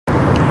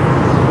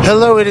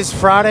Hello, it is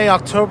Friday,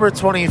 October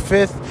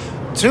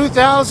 25th,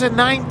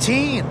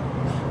 2019.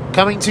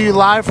 Coming to you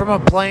live from a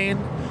plane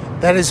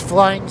that is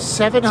flying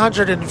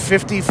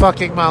 750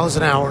 fucking miles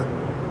an hour.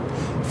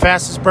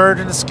 Fastest bird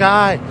in the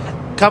sky.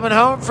 Coming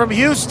home from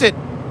Houston.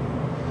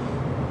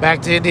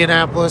 Back to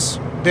Indianapolis.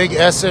 Big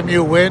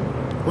SMU win.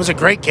 It was a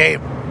great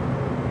game.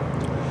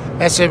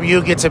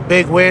 SMU gets a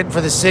big win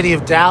for the city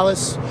of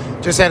Dallas.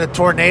 Just had a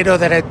tornado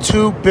that had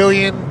 $2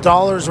 billion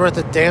worth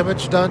of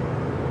damage done.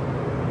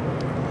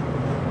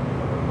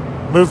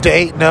 Moved to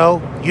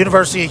 8-0.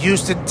 University of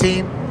Houston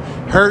team.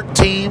 Hurt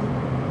team.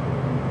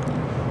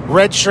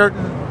 Red shirt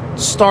and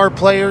star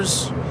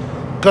players.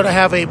 Going to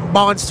have a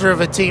monster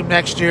of a team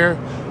next year.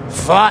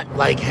 Fought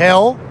like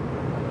hell.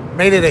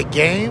 Made it a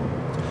game.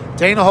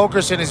 Dana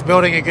Holgerson is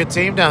building a good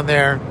team down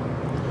there.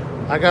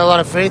 I got a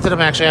lot of faith in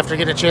him, actually, after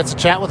getting a chance to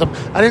chat with him.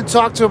 I didn't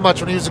talk to him much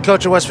when he was the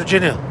coach of West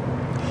Virginia.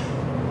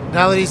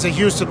 Now that he's in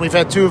Houston, we've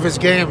had 2 of his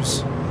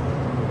games.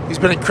 He's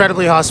been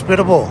incredibly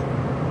hospitable.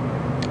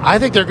 I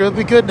think they're going to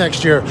be good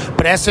next year.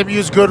 But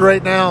SMU's good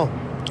right now.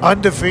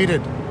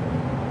 Undefeated.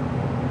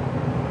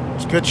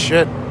 It's good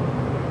shit.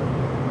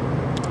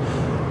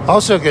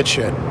 Also good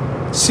shit.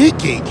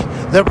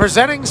 SeatGeek, the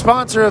presenting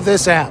sponsor of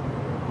this app.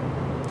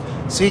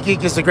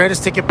 SeatGeek is the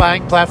greatest ticket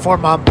buying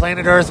platform on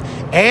planet Earth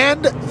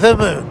and the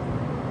moon.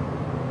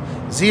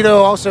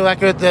 Zito also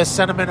echoed the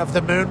sentiment of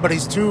the moon, but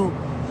he's too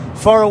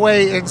far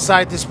away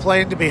inside this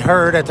plane to be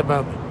heard at the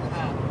moment.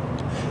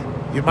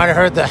 You might have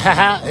heard the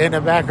ha-ha in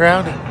the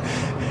background.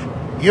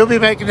 You'll be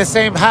making the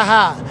same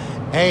ha-ha,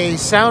 a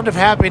sound of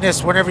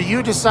happiness whenever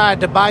you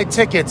decide to buy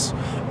tickets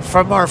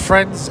from our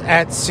friends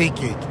at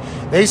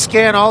SeatGeek. They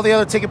scan all the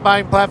other ticket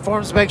buying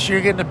platforms, make sure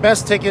you're getting the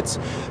best tickets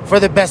for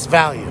the best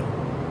value.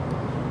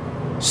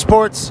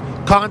 Sports,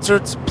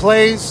 concerts,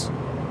 plays,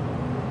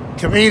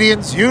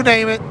 comedians, you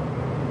name it.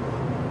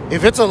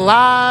 If it's a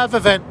live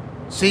event,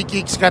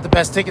 SeatGeek's got the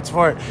best tickets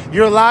for it.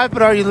 You're alive,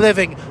 but are you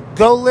living?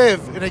 Go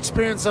live and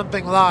experience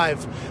something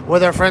live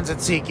with our friends at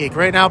SeatGeek.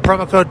 Right now,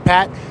 promo code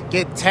PAT,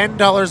 get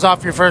 $10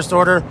 off your first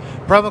order.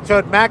 Promo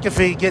code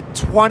McAfee, get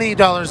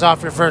 $20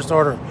 off your first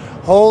order.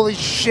 Holy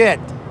shit.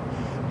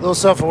 A little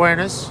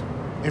self-awareness.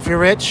 If you're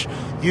rich,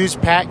 use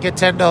PAT, get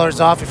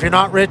 $10 off. If you're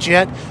not rich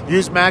yet,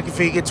 use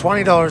McAfee, get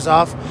 $20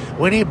 off.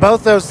 We need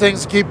both those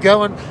things to keep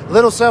going. A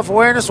little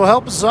self-awareness will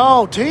help us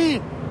all.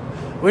 Team,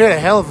 we had a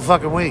hell of a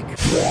fucking week.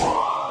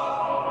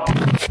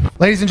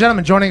 Ladies and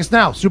gentlemen, joining us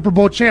now, Super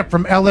Bowl champ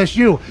from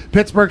LSU,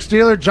 Pittsburgh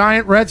Steeler,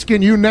 Giant,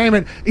 Redskin, you name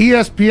it,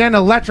 ESPN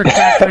Electric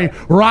Factory,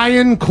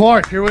 Ryan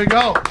Clark. Here we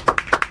go.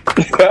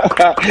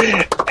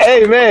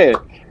 Hey, man.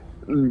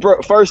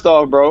 Bro, first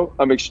off, bro,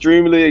 I'm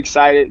extremely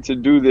excited to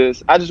do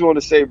this. I just want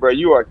to say, bro,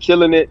 you are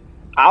killing it.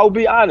 I'll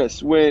be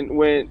honest,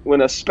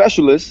 when a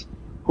specialist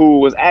who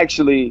was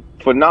actually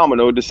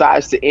phenomenal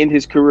decides to end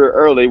his career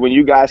early when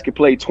you guys could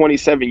play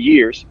 27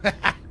 years,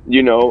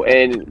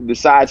 and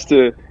decides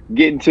to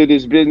get into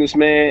this business,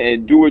 man,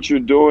 and do what you're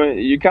doing,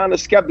 you're kind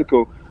of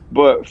skeptical.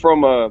 But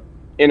from a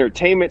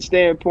entertainment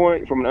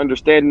standpoint, from an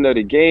understanding of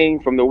the game,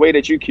 from the way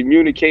that you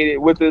communicated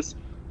with us,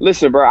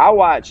 listen, bro, I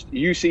watched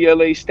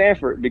UCLA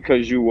Stanford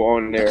because you were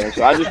on there.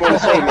 So I just want to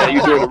say, man,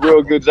 you're doing a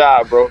real good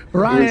job, bro.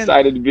 Ryan, we're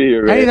excited to be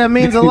here, man. Hey, that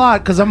means a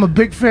lot because I'm a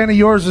big fan of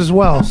yours as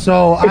well.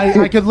 So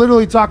I could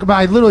literally talk about,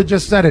 I literally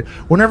just said it.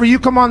 Whenever you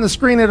come on the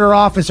screen at our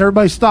office,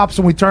 everybody stops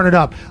and we turn it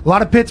up. A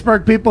lot of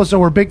Pittsburgh people, so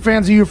we're big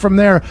fans of you from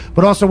there.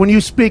 But also when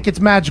you speak, it's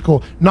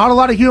magical. Not a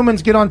lot of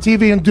humans get on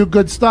TV and do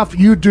good stuff.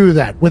 You do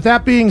that. With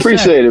that being said.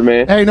 Appreciate it,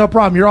 man. Hey, no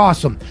problem. You're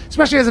awesome.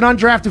 Especially as an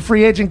undrafted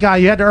free agent guy,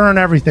 you had to earn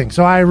everything.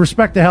 So I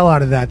respect the hell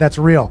out of that. That's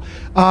real.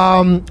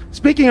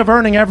 Speaking of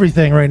earning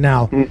everything right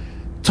now,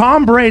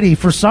 Tom Brady,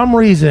 for some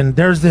reason,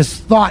 there's this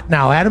thought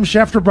now. Adam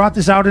Schefter brought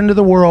this out into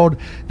the world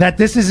that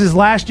this is his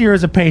last year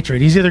as a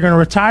Patriot. He's either going to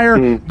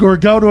retire or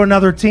go to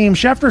another team.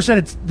 Schefter said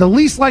it's the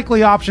least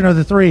likely option of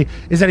the 3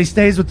 is that he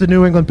stays with the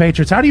New England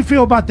Patriots. How do you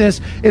feel about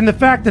this in the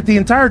fact that the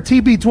entire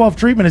TB12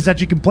 treatment is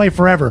that you can play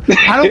forever?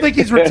 I don't think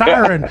he's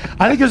retiring.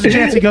 I think there's a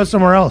chance he goes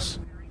somewhere else.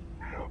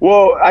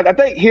 Well, I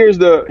think here's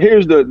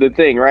the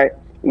thing, right?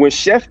 When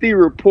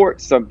Schefter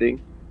reports something,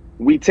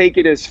 we take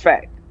it as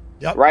fact.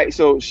 Yep. Right.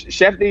 So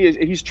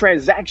Schefter he's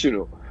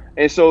transactional.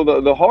 And so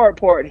the hard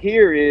part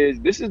here is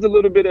this is a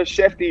little bit of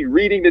Schefter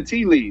reading the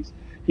tea leaves.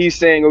 He's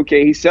saying,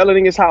 OK, he's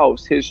selling his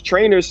house. His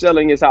trainer's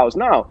selling his house.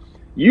 Now,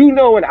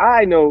 and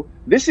I know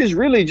this is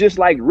really just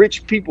like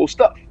rich people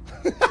stuff.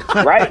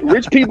 Right.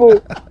 Rich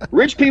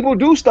people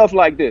do stuff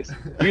like this.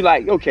 You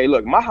like, OK,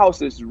 look, my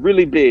house is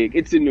really big.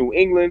 It's in New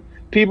England.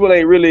 People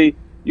ain't really,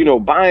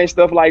 buying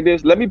stuff like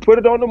this. Let me put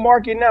it on the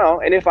market now.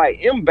 And if I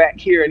am back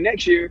here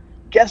next year,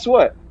 guess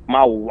what?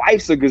 My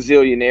wife's a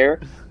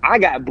gazillionaire. I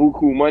got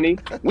buku money.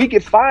 We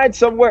could find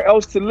somewhere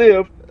else to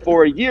live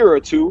for a year or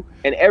two,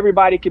 and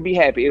everybody can be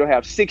happy. It'll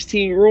have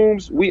 16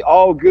 rooms. We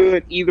all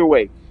good either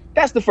way.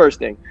 That's the first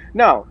thing.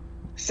 Now,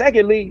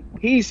 secondly,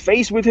 he's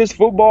faced with his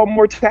football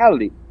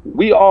mortality.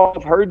 We all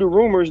have heard the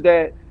rumors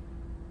that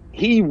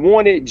he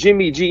wanted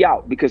Jimmy G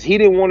out because he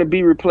didn't want to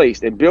be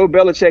replaced, and Bill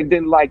Belichick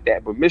didn't like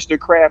that, but Mr.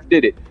 Kraft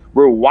did it.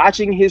 We're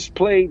watching his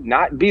play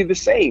not be the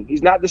same.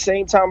 He's not the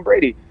same Tom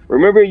Brady.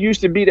 Remember, it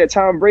used to be that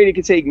Tom Brady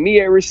could take me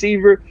at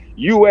receiver,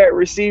 you at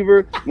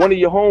receiver, one of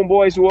your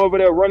homeboys who are over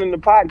there running the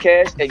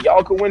podcast, and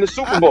y'all could win the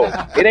Super Bowl.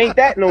 It ain't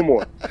that no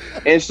more.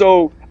 And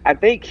so I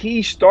think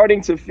he's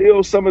starting to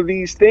feel some of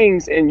these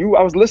things. And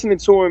I was listening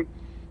to him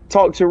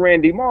talk to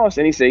Randy Moss,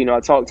 and he said,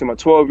 I talked to my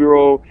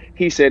 12-year-old.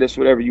 He said, it's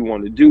whatever you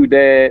want to do,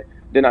 Dad.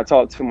 Then I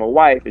talked to my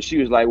wife, and she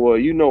was like, well,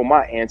 you know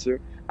my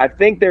answer. I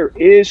think there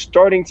is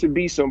starting to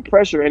be some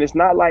pressure, and it's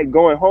not like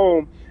going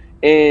home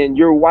and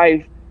your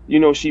wife,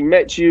 she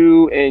met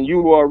you and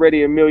you were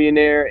already a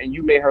millionaire and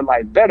you made her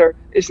life better.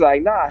 It's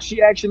like, nah,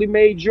 she actually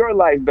made your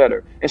life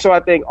better. And so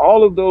I think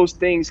all of those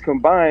things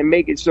combined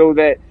make it so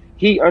that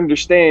he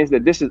understands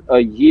that this is a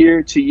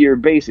year-to-year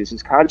basis.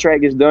 His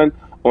contract is done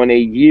on a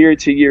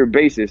year-to-year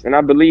basis. And I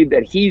believe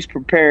that he's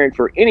preparing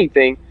for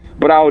anything,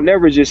 but I'll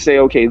never just say,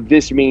 okay,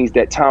 this means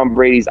that Tom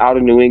Brady's out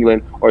of New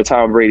England or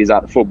Tom Brady's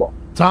out of football.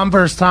 Tom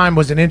vs. Time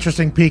was an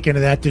interesting peek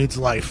into that dude's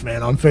life,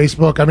 man, on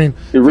Facebook. I mean,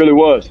 it really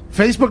was.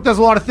 Facebook does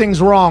a lot of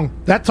things wrong.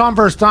 That Tom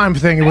vs. Time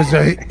thing, it was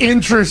an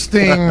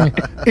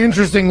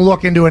interesting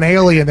look into an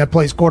alien that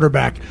plays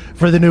quarterback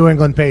for the New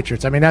England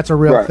Patriots. I mean, that's a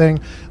real thing.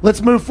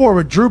 Let's move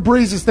forward. Drew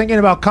Brees is thinking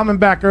about coming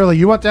back early.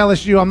 You went to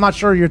LSU. I'm not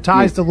sure your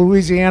ties to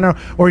Louisiana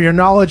or your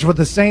knowledge with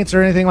the Saints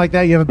or anything like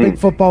that. You have a big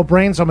football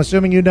brain, so I'm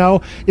assuming you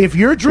know. If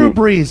you're Drew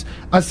Brees,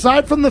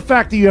 aside from the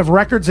fact that you have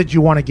records that you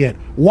want to get,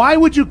 why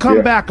would you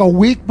come back a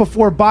week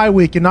before bye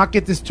week and not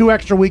get this 2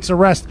 extra weeks of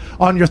rest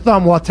on your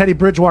thumb while Teddy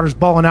Bridgewater's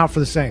balling out for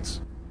the Saints?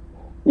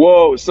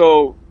 Well,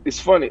 so it's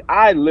funny.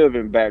 I live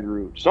in Baton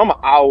Rouge, so I'm an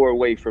hour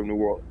away from New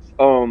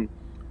Orleans.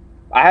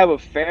 I have a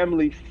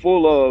family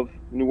full of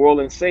New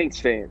Orleans Saints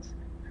fans.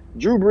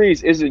 Drew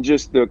Brees isn't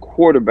just the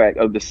quarterback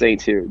of the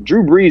Saints here.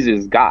 Drew Brees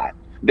is God.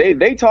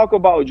 They talk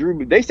about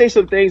Drew. They say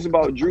some things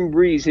about Drew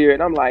Brees here,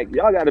 and I'm like,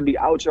 y'all got to be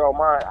out y'all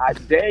mind. I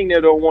dang near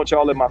don't want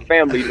y'all in my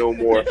family no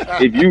more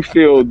if you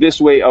feel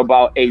this way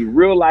about a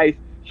real life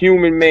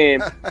human man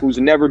who's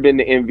never been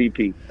the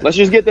MVP. Let's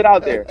just get that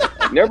out there.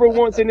 Never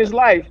once in his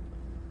life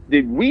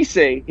did we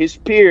say, his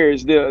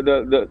peers,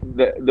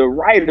 the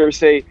writers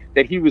say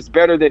that he was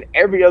better than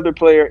every other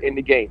player in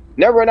the game.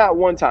 Never, not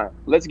one time.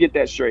 Let's get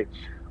that straight.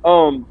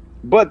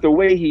 But the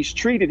way he's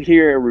treated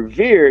here and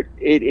revered,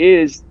 it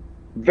is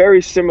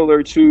very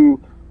similar to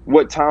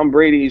what Tom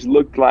Brady's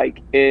looked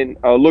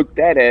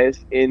at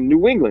as in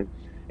New England.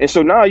 And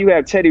so now you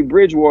have Teddy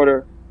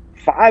Bridgewater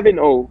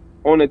 5-0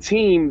 on a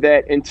team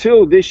that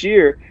until this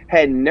year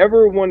had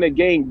never won a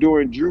game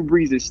during Drew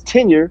Brees'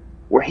 tenure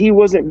where he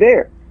wasn't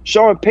there.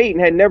 Sean Payton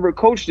had never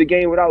coached a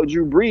game without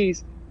Drew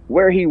Brees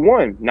where he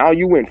won. Now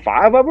you win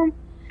 5 of them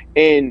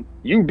and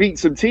you beat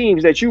some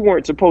teams that you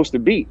weren't supposed to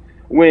beat.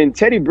 When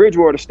Teddy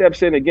Bridgewater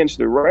steps in against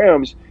the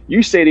Rams,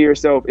 you say to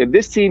yourself, if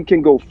this team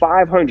can go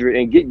 500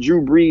 and get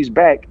Drew Brees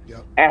back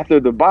after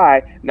the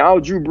bye, now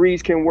Drew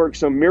Brees can work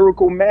some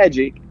miracle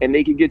magic and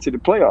they can get to the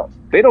playoffs.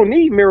 They don't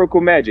need miracle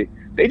magic.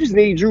 They just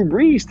need Drew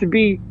Brees to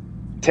be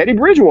Teddy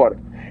Bridgewater.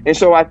 And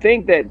so I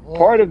think that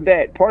part of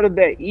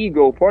that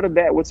ego, part of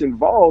that what's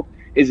involved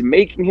is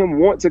making him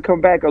want to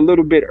come back a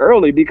little bit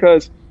early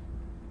because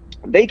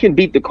they can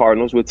beat the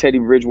Cardinals with Teddy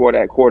Bridgewater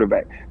at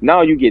quarterback.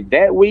 Now you get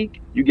that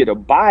week, you get a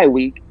bye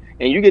week,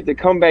 and you get to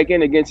come back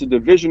in against a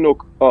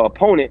divisional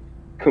opponent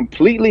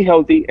completely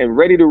healthy and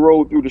ready to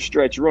roll through the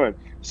stretch run.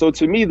 So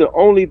to me, the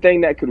only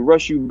thing that could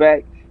rush you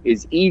back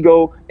is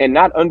ego and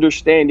not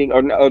understanding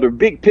or the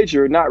big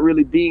picture not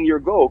really being your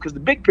goal, because the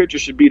big picture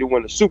should be to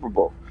win the Super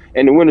Bowl.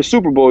 And to win the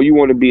Super Bowl, you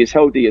want to be as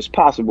healthy as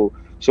possible.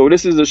 So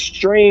this is a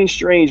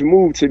strange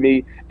move to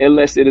me,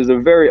 unless it is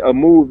a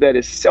move that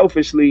is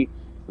selfishly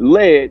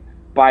led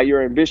by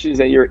your ambitions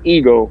and your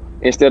ego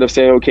instead of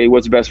saying, okay,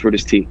 what's best for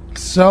this team.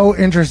 So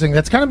interesting.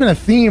 That's kind of been a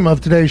theme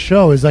of today's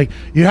show is like,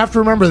 you have to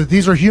remember that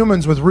these are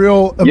humans with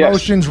real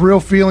emotions,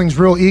 real feelings,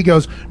 real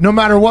egos, no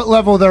matter what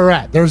level they're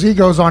at. There's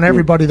egos on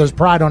everybody. There's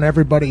pride on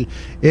everybody.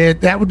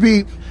 It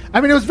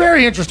was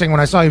very interesting when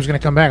I saw he was going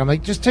to come back. I'm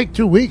like, just take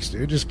 2 weeks,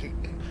 dude. Just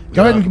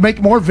go ahead and make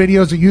more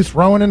videos of you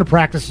throwing in a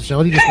practice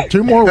facility just for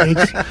 2 more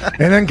weeks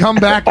and then come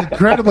back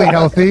incredibly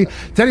healthy.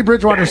 Teddy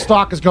Bridgewater's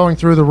stock is going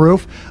through the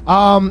roof.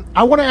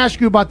 I want to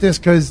ask you about this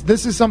because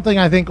this is something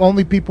I think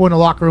only people in the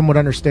locker room would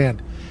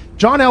understand.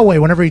 John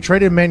Elway, whenever he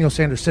traded Emmanuel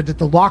Sanders, said that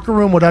the locker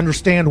room would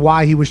understand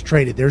why he was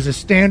traded. There's a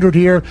standard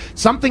here.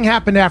 Something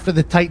happened after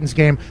the Titans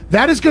game.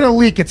 That is going to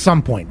leak at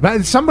some point.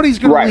 Somebody's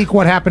going to leak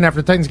what happened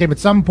after the Titans game at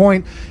some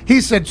point.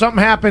 He said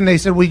something happened. They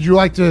said, would you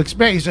like to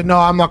expand? He said, no,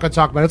 I'm not going to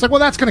talk about it. It's like,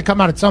 well, that's going to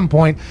come out at some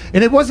point.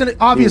 And it wasn't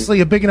obviously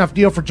a big enough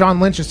deal for John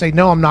Lynch to say,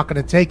 no, I'm not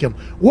going to take him.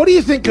 What do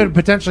you think could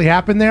potentially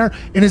happen there?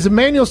 And is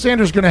Emmanuel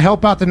Sanders going to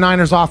help out the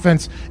Niners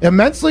offense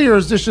immensely, or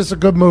is this just a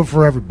good move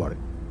for everybody?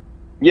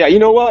 Yeah, you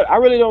know what? I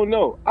really don't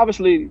know.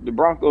 Obviously, the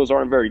Broncos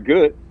aren't very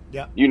good.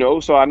 Yeah.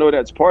 So I know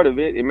that's part of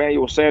it.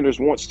 Emmanuel Sanders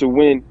wants to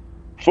win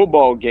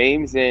football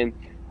games. And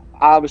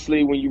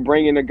obviously, when you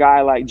bring in a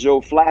guy like Joe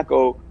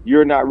Flacco,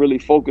 you're not really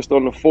focused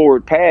on the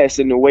forward pass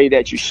in the way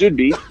that you should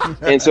be.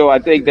 And so I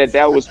think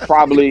that was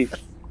probably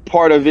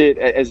part of it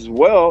as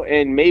well.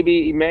 And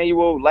maybe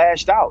Emmanuel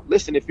lashed out.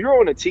 Listen, if you're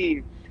on a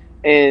team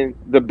and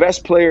the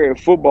best player in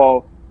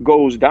football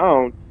goes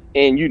down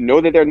and you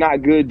know that they're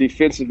not good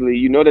defensively,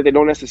 you know that they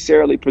don't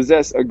necessarily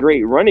possess a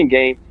great running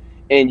game,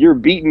 and you're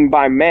beaten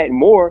by Matt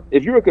Moore,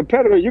 if you're a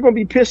competitor, you're going to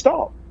be pissed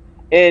off.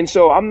 And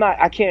so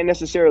I can't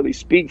necessarily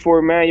speak for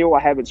Emmanuel. I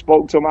haven't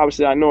spoken to him.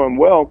 Obviously, I know him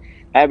well.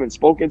 I haven't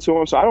spoken to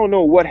him. So I don't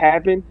know what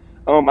happened.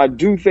 I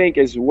do think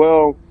as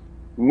well,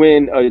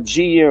 when a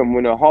GM,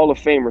 when a Hall of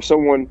Famer,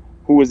 someone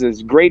who is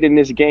as great in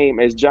this game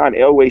as John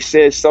Elway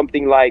says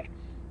something like,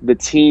 the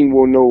team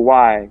will know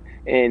why,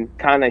 and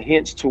kind of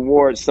hints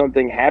towards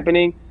something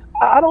happening,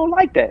 I don't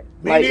like that.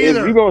 Me like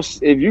neither.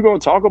 if you're gonna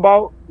talk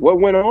about what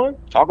went on,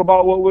 talk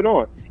about what went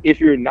on. If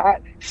you're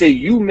not, say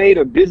you made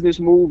a business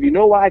move. You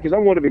know why? Because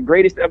I'm one of the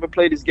greatest to ever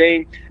play this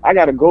game. I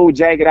got a gold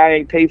jacket I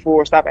ain't paid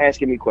for. Stop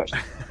asking me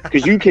questions.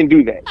 Because you can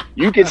do that.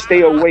 You can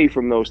stay away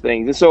from those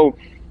things. And so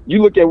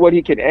you look at what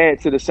he can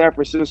add to the San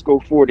Francisco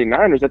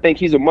 49ers. I think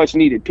he's a much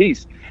needed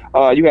piece.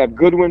 You have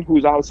Goodwin,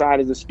 who's outside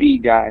as a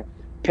speed guy.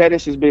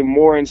 Pettis has been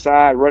more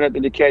inside, run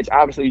after the catch.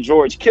 Obviously,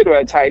 George Kittle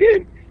at tight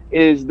end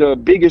is the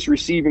biggest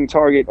receiving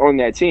target on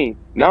that team.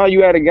 Now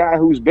you had a guy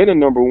who's been a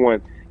number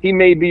one. He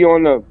may be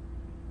on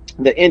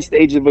the end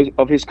stage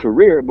of his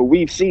career, but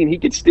we've seen he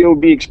could still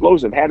be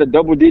explosive. Had a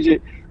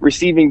double-digit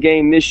receiving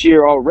game this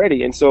year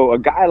already. And so a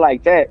guy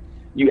like that,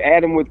 you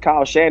add him with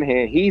Kyle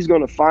Shanahan, he's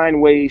going to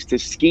find ways to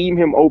scheme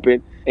him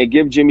open and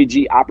give Jimmy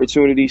G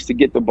opportunities to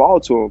get the ball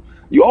to him.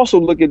 You also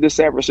look at the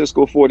San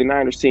Francisco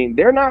 49ers team.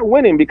 They're not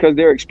winning because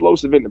they're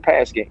explosive in the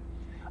pass game.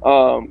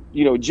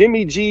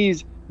 Jimmy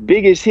G's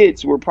biggest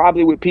hits were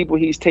probably with people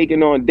he's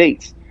taken on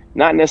dates,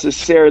 not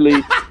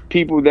necessarily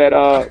people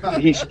that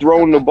he's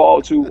thrown the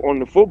ball to on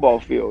the football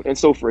field. And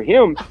so for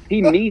him,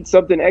 he needs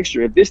something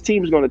extra. If this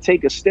team is going to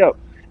take a step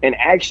and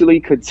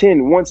actually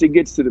contend once it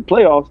gets to the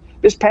playoffs,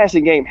 this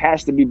passing game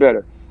has to be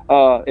better.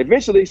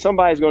 Eventually,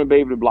 somebody's going to be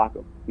able to block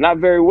them. Not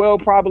very well,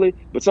 probably,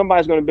 but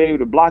somebody's going to be able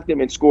to block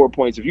them and score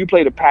points. If you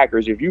play the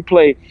Packers, if you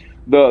play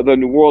the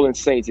New Orleans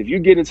Saints, if you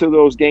get into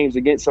those games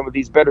against some of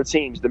these better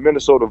teams, the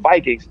Minnesota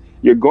Vikings,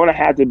 you're going to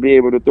have to be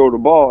able to throw the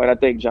ball. And I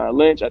think John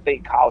Lynch, I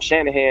think Kyle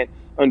Shanahan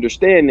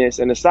understand this.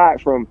 And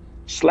aside from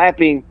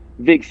slapping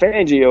Vic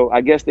Fangio,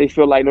 I guess they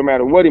feel like no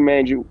matter what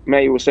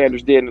Emmanuel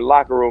Sanders did in the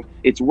locker room,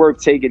 it's worth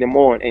taking him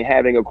on and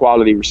having a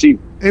quality receiver.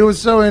 It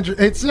was so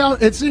interesting.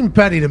 It seemed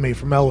petty to me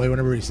from Elway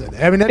whenever he said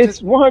that. I mean,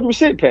 it's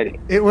 100% petty.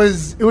 It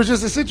was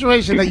just a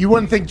situation that you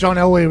wouldn't think John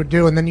Elway would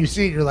do, and then you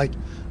see it, you're like,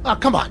 oh,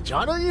 come on,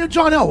 John. You're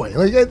John Elway.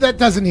 Like, that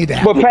doesn't need to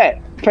happen.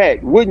 But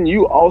Pat, wouldn't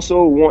you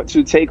also want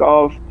to take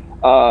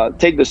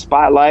the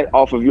spotlight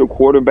off of your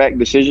quarterback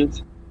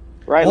decisions?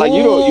 Right? Like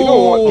you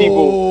don't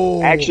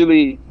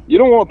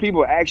want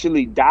people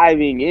actually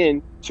diving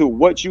in to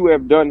what you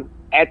have done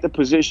at the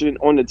position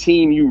on the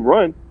team you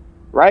run,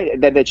 right?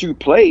 That you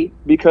play,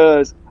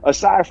 because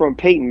aside from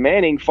Peyton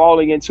Manning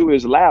falling into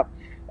his lap,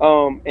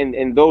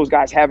 and those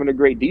guys having a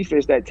great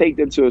defense that take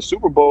them to a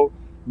Super Bowl,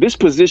 this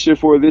position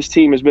for this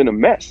team has been a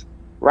mess,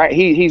 right?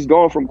 He's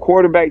gone from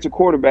quarterback to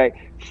quarterback,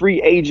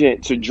 free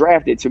agent to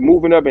drafted to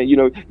moving up, and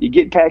you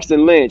get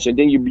Paxton Lynch, and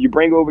then you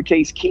bring over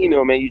Case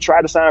Keenum, and you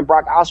try to sign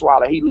Brock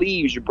Osweiler. He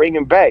leaves, you bring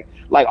him back.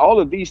 Like, all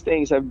of these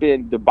things have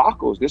been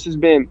debacles. This has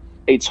been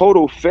a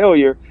total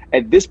failure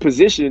at this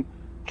position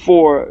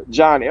for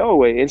John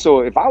Elway. And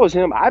so if I was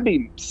him, I'd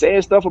be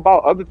saying stuff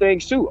about other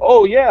things too.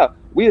 Oh yeah,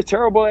 we are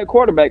terrible at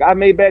quarterback. I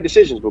made bad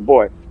decisions, but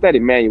boy, that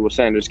Emmanuel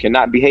Sanders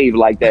cannot behave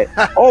like that.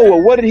 Oh,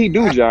 well, what did he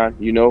do, John?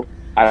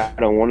 I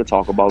don't want to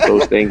talk about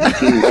those things. The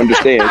team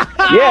understands.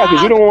 Yeah,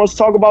 because you don't want us to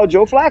talk about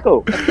Joe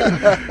Flacco.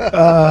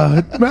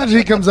 Imagine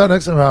he comes out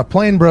next time, a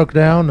plane broke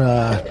down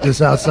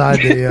just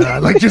outside the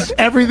like, just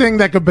everything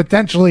that could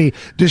potentially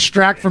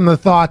distract from the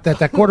thought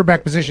that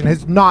quarterback position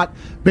has not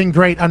been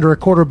great under a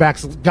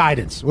quarterback's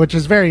guidance, which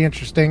is very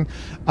interesting.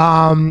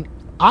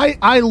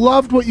 I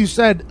loved what you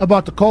said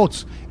about the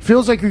Colts. It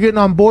feels like you're getting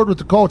on board with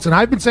the Colts, and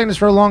I've been saying this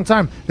for a long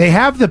time. They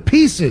have the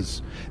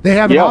pieces. They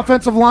have an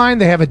offensive line.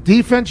 They have a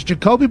defense.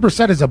 Jacoby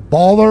Brissett is a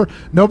baller.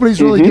 Nobody's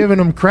really giving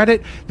him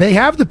credit. They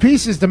have the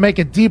pieces to make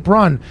a deep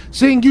run.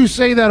 Seeing you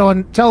say that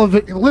on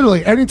television,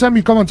 literally, anytime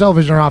you come on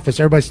television or office,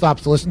 everybody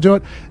stops to listen to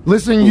it.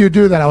 Listening to you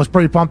do that, I was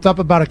pretty pumped up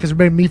about it because it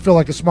made me feel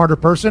like a smarter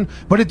person.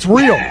 But it's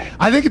real.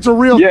 I think it's a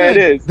real thing. It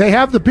is. They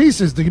have the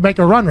pieces to make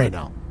a run right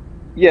now.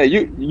 Yeah,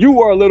 you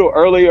were a little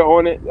earlier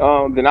on it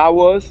than I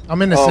was.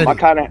 I'm in the city. I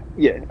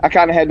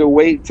kind of had to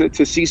wait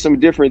to see some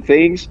different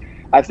things.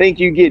 I think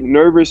you get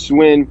nervous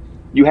when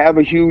you have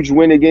a huge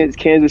win against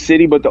Kansas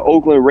City, but the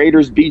Oakland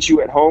Raiders beat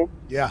you at home.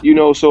 Yeah.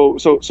 So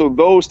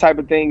those type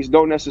of things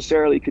don't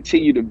necessarily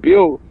continue to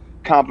build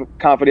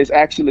confidence.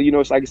 Actually,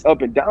 it's like it's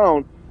up and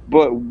down.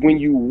 But when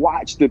you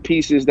watch the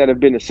pieces that have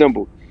been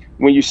assembled,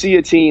 when you see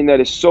a team that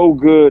is so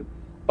good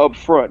up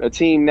front, a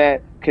team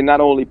that can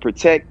not only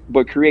protect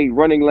but create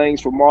running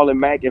lanes for Marlon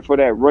Mack and for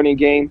that running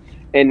game,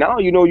 and now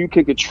you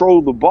can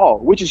control the ball,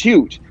 which is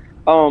huge.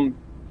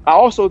 I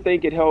also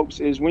think it helps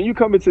is when you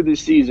come into this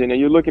season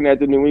and you're looking at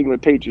the New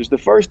England Patriots, the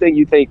first thing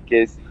you think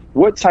is,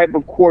 what type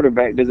of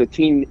quarterback does a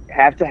team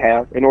have to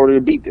have in order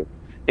to beat them?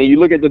 And you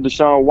look at the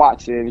Deshaun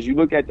Watsons, you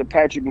look at the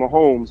Patrick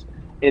Mahomes,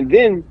 and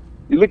then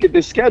you look at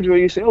the schedule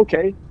and you say,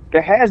 okay,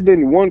 there has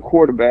been one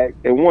quarterback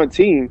and one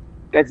team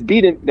that's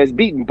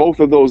beaten both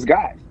of those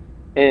guys.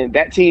 And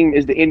that team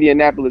is the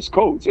Indianapolis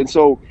Colts. And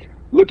so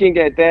looking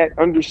at that,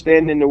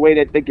 understanding the way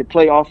that they could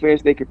play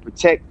offense, they could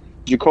protect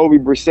Jacoby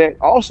Brissett,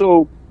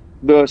 also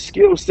the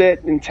skill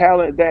set and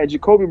talent that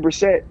Jacoby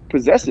Brissett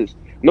possesses.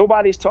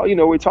 Nobody's talking,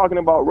 we're talking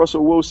about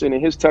Russell Wilson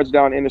and his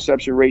touchdown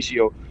interception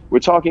ratio. We're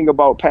talking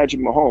about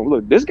Patrick Mahomes.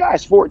 Look, this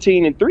guy's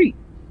 14-3,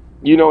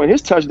 and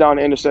his touchdown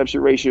to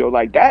interception ratio,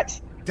 like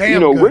that's,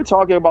 Damn good. We're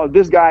talking about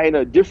this guy in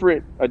a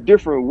different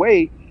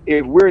way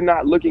if we're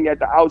not looking at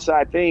the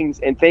outside things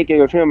and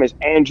thinking of him as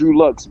Andrew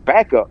Luck's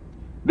backup.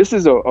 This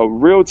is a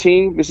real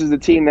team. This is a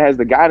team that has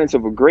the guidance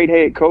of a great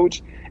head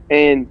coach,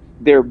 and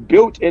they're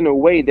built in a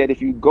way that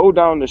if you go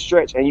down the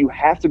stretch and you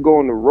have to go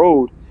on the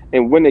road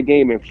and win a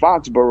game in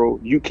Foxborough,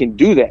 you can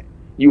do that.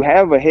 You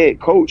have a head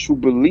coach who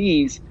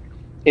believes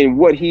in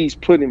what he's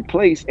put in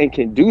place and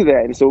can do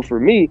that. And so for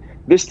me,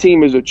 this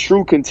team is a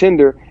true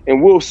contender,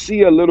 and we'll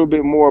see a little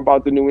bit more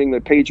about the New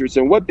England Patriots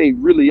and what they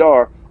really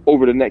are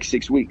over the next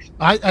 6 weeks.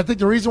 I think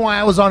the reason why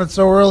I was on it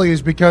so early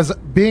is because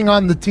being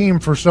on the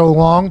team for so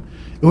long,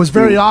 it was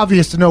very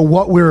obvious to know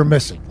what we were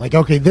missing. Like,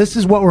 okay, this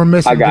is what we're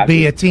missing to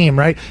be a team,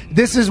 right?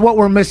 This is what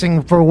we're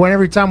missing for when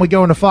every time we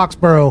go into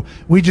Foxborough,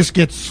 we just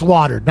get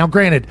slaughtered. Now,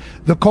 granted,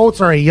 the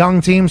Colts are a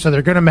young team, so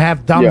they're going to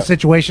have dumb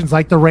situations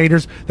like the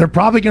Raiders. They're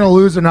probably going to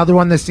lose another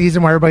one this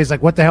season where everybody's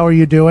like, what the hell are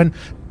you doing?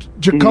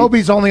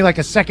 Jacoby's only like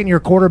a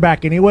second-year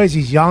quarterback anyways.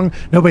 He's young.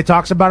 Nobody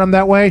talks about him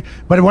that way.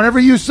 But whenever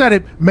you said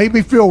it, made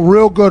me feel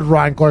real good,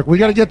 Ryan Clark. We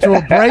got to get to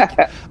a break.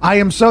 I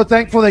am so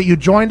thankful that you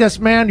joined us,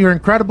 man. You're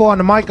incredible on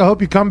the mic. I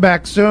hope you come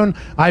back soon.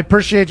 I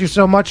appreciate you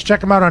so much.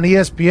 Check him out on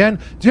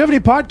ESPN. Do you have any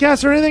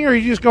podcasts or anything, or are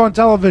you just go on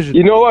television?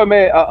 You know what,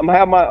 man? I'm going to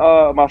have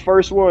my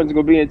first one. It's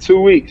going to be in 2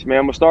 weeks, man.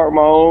 I'm going to start with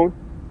my own.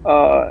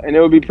 And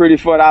it would be pretty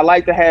fun. I'd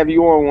like to have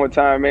you on one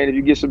time, man, if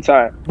you get some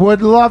time.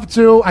 Would love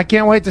to. I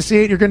can't wait to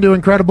see it. You're going to do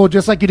incredible,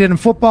 just like you did in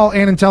football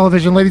and in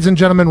television. Ladies and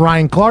gentlemen,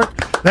 Ryan Clark.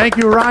 Thank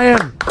you,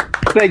 Ryan.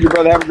 Thank you,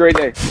 brother. Have a great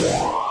day.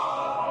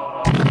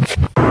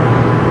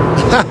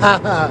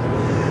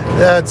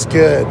 That's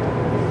good.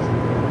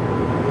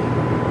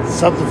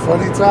 Something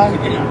funny, Ty?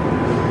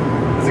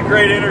 Yeah. It was a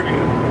great interview.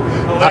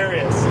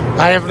 Hilarious.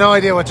 I have no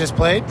idea what just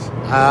played.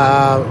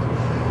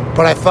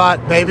 But I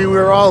thought maybe we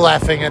were all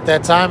laughing at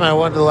that time. I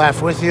wanted to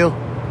laugh with you.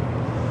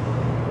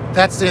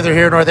 That's neither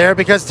here nor there,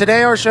 because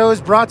today our show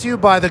is brought to you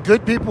by the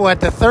good people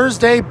at the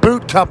Thursday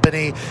Boot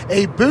Company,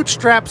 a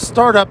bootstrap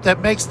startup that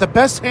makes the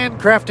best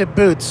handcrafted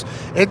boots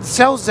and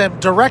sells them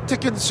direct to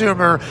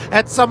consumer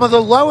at some of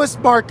the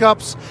lowest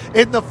markups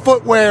in the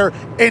footwear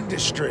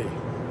industry.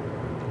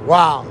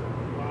 Wow.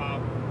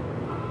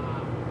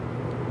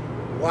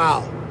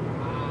 Wow.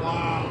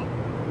 Wow.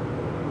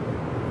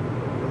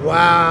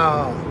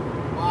 Wow.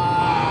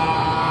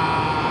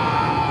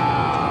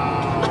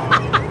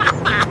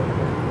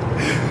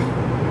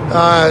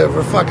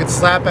 We're fucking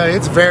slapping.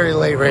 It's very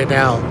late right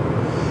now,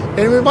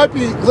 and we might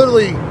be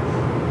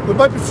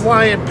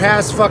flying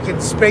past fucking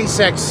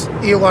SpaceX,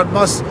 Elon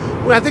Musk.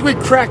 I think we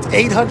cracked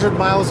 800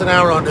 miles an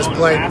hour on this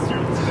plane. Faster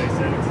than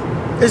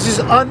SpaceX. This is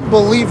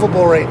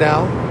unbelievable right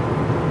now.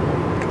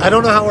 I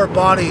don't know how our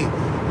body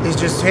is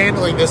just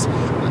handling this.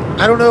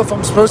 I don't know if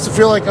I'm supposed to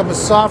feel like I'm a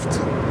soft,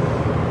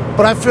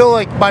 but I feel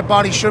like my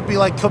body should be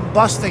like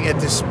combusting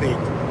at this speed.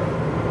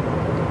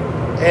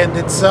 And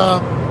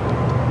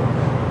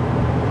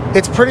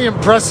it's pretty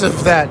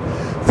impressive that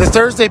the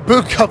Thursday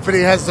Boot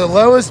Company has the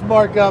lowest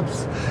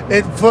markups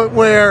in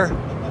footwear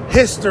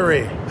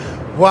history.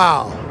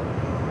 Wow.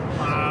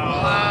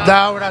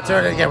 No, we're not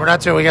doing it again. We're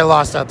not doing it. We get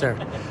lost out there.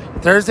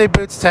 Thursday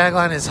Boots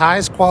tagline is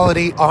highest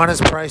quality,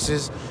 honest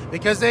prices,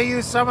 because they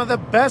use some of the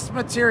best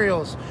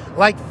materials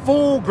like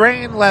full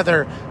grain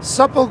leather,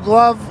 supple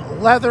glove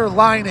leather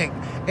lining,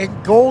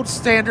 and gold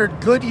standard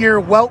Goodyear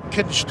welt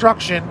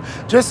construction,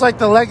 just like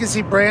the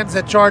legacy brands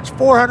that charge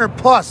 $400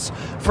 plus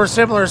for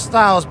similar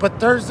styles. But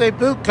Thursday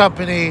Boot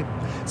Company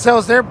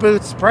sells their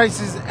boots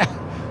prices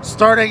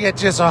starting at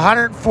just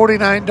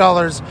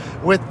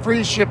 $149 with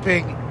free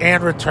shipping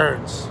and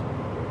returns.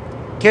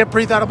 Can't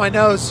breathe out of my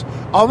nose.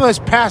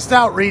 Almost passed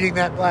out reading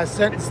that last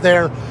sentence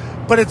there.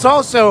 But it's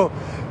also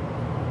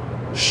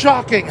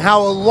shocking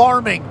how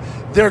alarming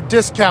their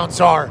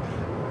discounts are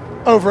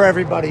over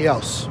everybody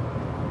else.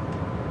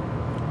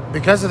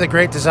 Because of the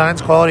great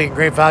designs, quality, and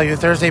great value,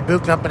 Thursday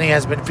Boot Company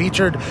has been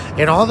featured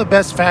in all the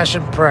best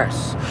fashion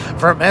press,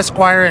 from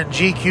Esquire and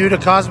GQ to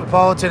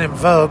Cosmopolitan and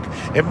Vogue.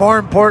 And more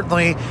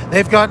importantly,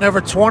 they've gotten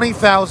over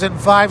 20,000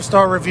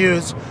 five-star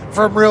reviews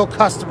from real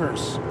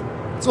customers.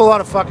 It's a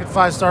lot of fucking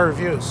five-star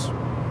reviews.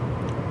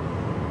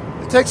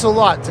 It takes a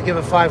lot to give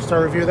a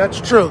five-star review. That's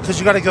true, because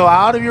you got to go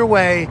out of your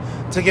way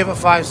to give a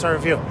five-star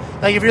review.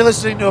 Like if you're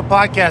listening to a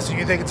podcast and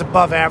you think it's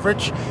above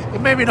average,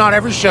 and maybe not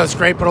every show's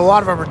great, but a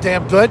lot of them are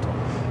damn good.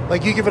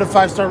 Like, you give it a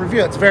five-star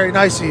review. That's very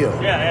nice of you.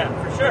 Yeah,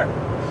 for sure.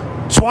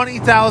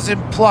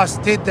 20,000 plus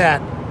did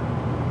that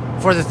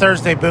for the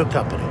Thursday Boot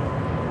Company.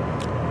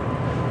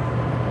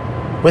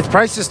 With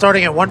prices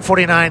starting at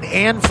 $149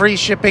 and free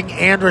shipping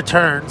and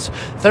returns,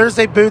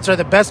 Thursday boots are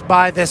the best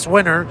buy this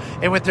winter.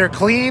 And with their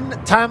clean,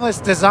 timeless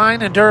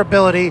design and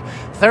durability,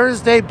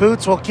 Thursday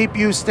boots will keep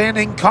you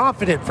standing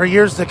confident for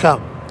years to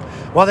come.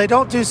 While they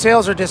don't do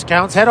sales or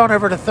discounts, head on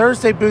over to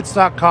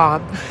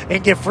ThursdayBoots.com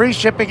and get free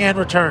shipping and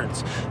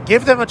returns.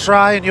 Give them a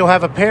try and you'll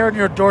have a pair on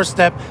your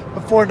doorstep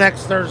before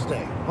next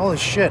Thursday. Holy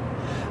shit.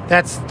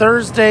 That's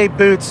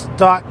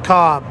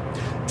ThursdayBoots.com.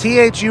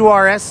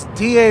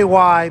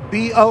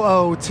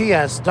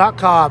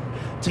 ThursdayBoots.com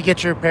to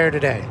get your pair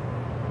today.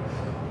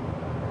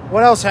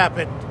 What else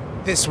happened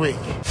this week?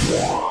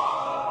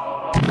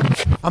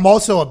 I'm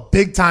also a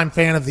big-time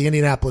fan of the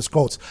Indianapolis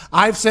Colts.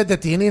 I've said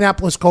that the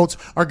Indianapolis Colts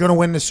are going to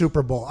win the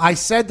Super Bowl. I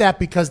said that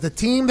because the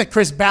team that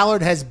Chris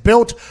Ballard has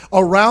built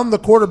around the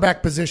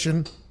quarterback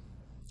position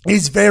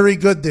is very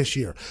good this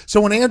year. So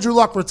when Andrew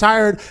Luck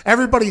retired,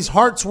 everybody's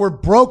hearts were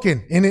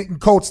broken in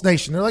Colts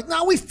Nation. They're like,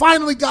 no, we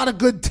finally got a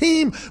good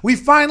team. We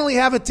finally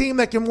have a team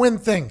that can win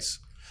things.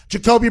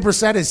 Jacoby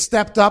Brissett has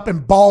stepped up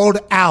and balled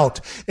out,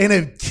 and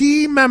a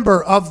key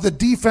member of the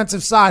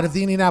defensive side of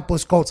the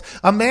Indianapolis Colts,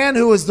 a man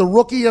who was the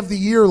rookie of the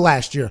year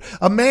last year,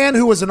 a man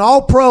who was an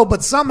all-pro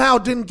but somehow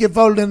didn't get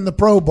voted in the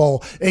Pro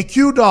Bowl, a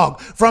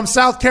Q-Dog from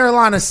South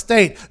Carolina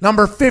State,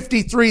 number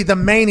 53, the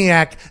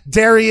Maniac,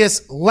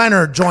 Darius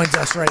Leonard joins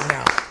us right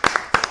now.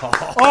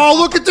 Oh,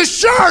 look at the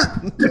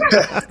shirt!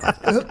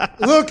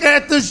 Look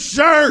at the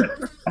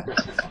shirt!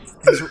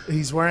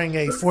 He's wearing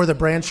a For the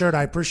Brand shirt.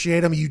 I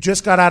appreciate him. You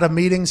just got out of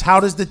meetings. How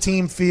does the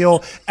team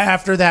feel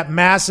after that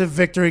massive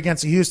victory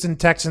against the Houston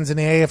Texans in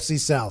the AFC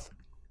South?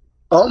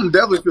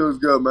 Definitely feels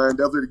good, man.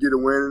 Definitely to get a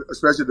win,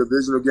 especially the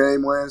divisional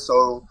game win.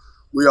 So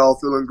we all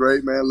feeling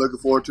great, man. Looking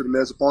forward to the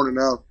next opponent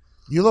now.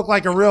 You look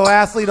like a real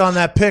athlete on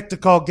that pick to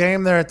call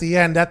game there at the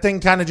end. That thing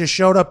kind of just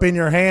showed up in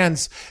your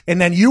hands, and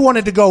then you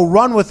wanted to go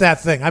run with that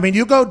thing. I mean,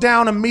 you go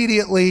down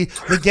immediately.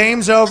 The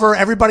game's over.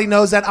 Everybody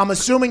knows that. I'm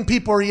assuming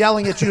people are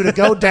yelling at you to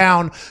go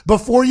down.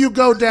 Before you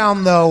go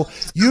down, though,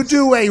 you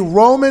do a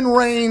Roman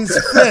Reigns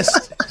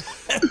fist.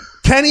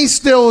 Kenny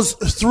Stills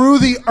through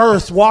the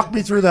earth. Walk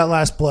me through that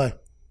last play.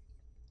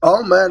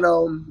 Oh, man,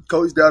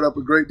 Coach dialed up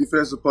a great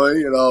defensive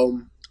play, and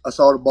I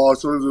saw the ball as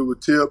soon as it was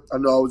tipped. I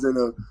know I was in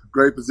a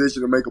great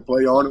position to make a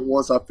play on it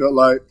once I felt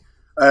like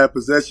I had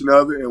possession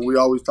of it, and we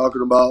always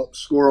talking about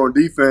score on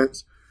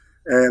defense.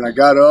 And I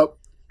got up,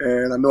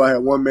 and I know I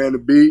had one man to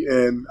beat,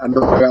 and I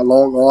know I got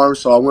long arms,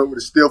 so I went with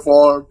a stiff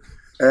arm.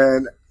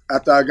 And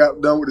after I got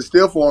done with the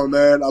stiff arm,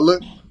 man, I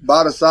looked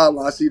by the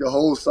sideline. I see the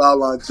whole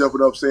sideline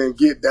jumping up saying,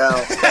 "Get down."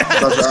 So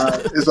I said, all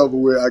right, it's over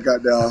with. I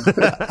got down.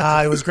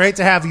 It was great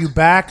to have you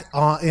back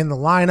in the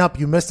lineup.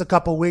 You missed a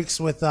couple weeks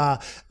with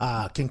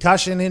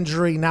concussion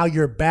injury. Now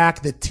you're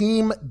back. The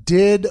team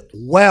did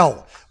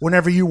well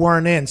whenever you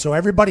weren't in. So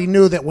everybody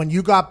knew that when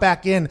you got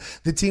back in,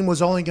 the team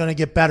was only going to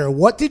get better.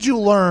 What did you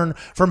learn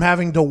from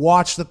having to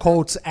watch the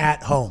Colts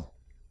at home?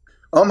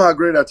 How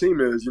great our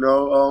team is.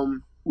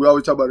 We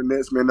always talk about the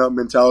next man up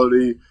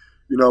mentality.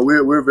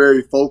 We're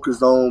very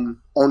focused on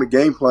the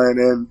game plan,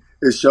 and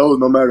it shows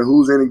no matter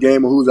who's in the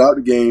game or who's out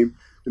the game,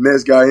 the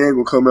next guy ain't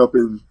gonna come up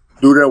and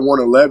do their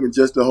 111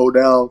 just to hold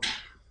down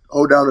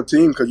the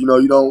team, because you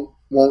don't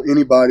want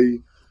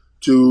anybody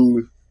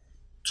to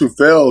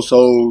fail.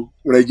 So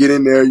when they get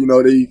in there,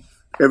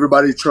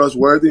 everybody's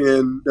trustworthy,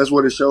 and that's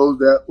what it shows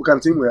that what kind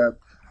of team we have.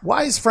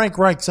 Why is Frank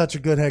Reich such a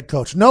good head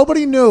coach?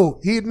 Nobody knew.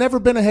 He had never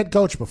been a head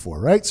coach before,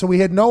 right? So we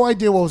had no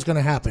idea what was going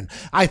to happen.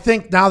 I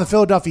think now the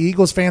Philadelphia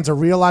Eagles fans are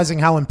realizing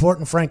how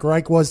important Frank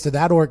Reich was to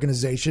that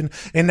organization.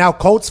 And now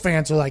Colts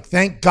fans are like,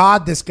 thank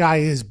God this guy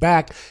is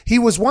back. He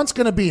was once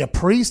going to be a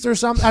priest or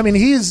something. I mean,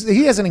 he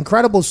has an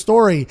incredible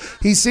story.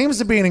 He seems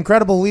to be an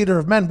incredible leader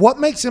of men. What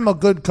makes him a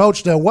good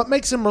coach, though? What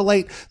makes him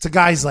relate to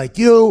guys like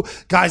you,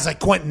 guys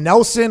like Quentin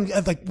Nelson?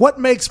 Like, what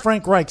makes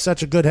Frank Reich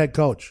such a good head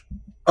coach?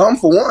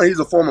 For one, he's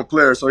a former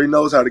player, so he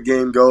knows how the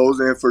game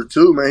goes. And for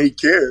two, man, he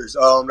cares.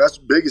 That's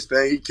the biggest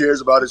thing. He cares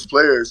about his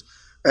players.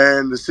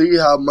 And to see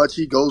how much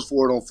he goes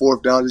for it on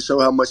fourth down, to show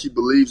how much he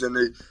believes in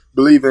the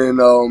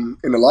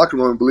locker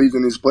room, believes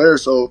in his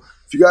players. So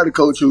if you got a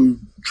coach who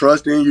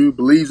trusts in you,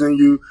 believes in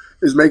you,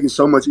 it's making it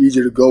so much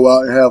easier to go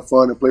out and have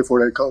fun and play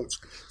for that coach.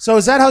 So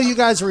is that how you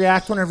guys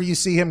react whenever you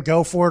see him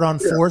go for it on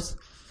fourth?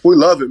 We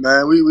love it,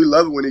 man. We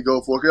love it when he go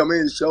for it. I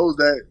mean, it shows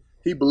that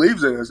he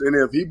believes in us. And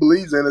if he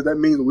believes in us, that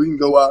means we can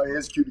go out and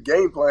execute the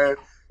game plan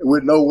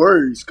with no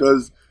worries.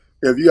 Because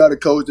if you got a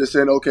coach that's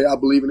saying, okay, I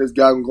believe in this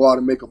guy, and go out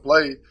and make a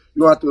play,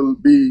 you don't have to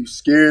be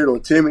scared or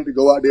timid to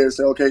go out there and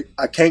say, okay,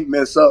 I can't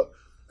mess up.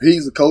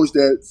 He's a coach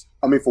that's,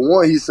 for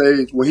one, he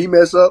says when he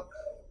mess up,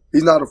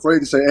 he's not afraid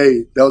to say,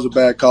 hey, that was a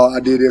bad call.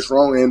 I did this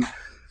wrong. And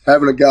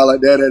having a guy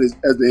like that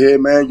as the head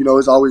man,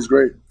 it's always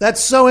great.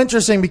 That's so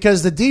interesting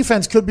because the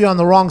defense could be on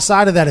the wrong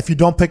side of that if you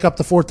don't pick up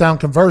the fourth down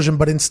conversion.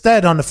 But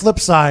instead, on the flip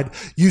side,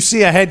 you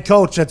see a head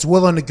coach that's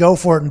willing to go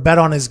for it and bet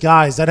on his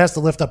guys. That has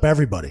to lift up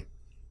everybody.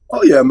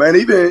 Oh, yeah, man.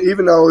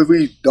 Even though if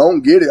we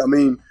don't get it,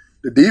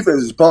 the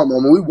defense is pumped.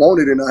 We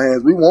want it in our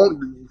hands. We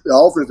want the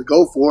offense to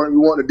go for it. We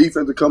want the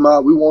defense to come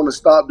out. We want to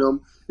stop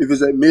them if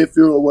it's at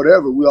midfield or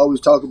whatever. We always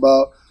talk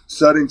about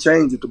sudden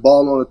change. If the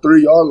ball on the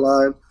 3-yard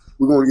line,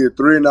 we're going to get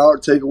 3 and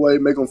out, take away,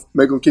 make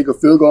them kick a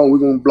field goal, and we're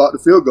going to block the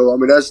field goal. I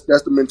mean, that's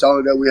the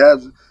mentality that we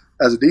have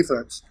as a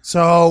defense.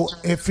 So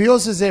it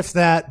feels as if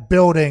that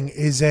building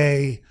is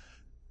an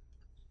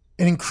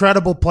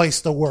incredible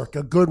place to work,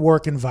 a good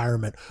work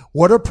environment.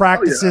 What are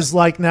practices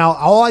like now?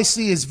 All I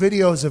see is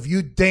videos of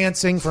you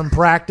dancing from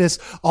practice.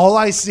 All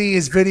I see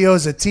is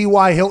videos of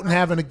T.Y. Hilton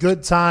having a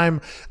good time.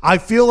 I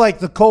feel like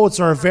the Colts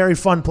are a very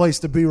fun place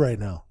to be right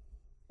now.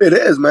 It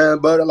is, man.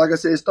 But like I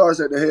said, it starts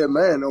at the head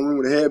man. I mean,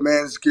 when the head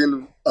man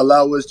can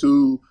allow us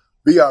to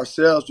be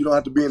ourselves, you don't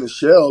have to be in a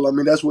shell. I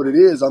mean, that's what it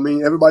is. I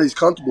mean, everybody's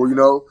comfortable,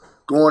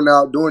 going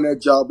out, doing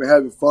that job and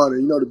having fun.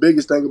 And, the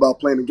biggest thing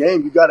about playing the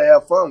game, you got to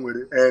have fun with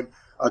it. And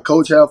our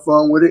coach have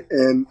fun with it.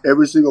 And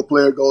every single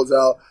player goes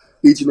out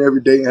each and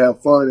every day and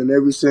have fun. And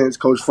ever since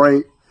Coach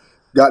Frank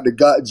got the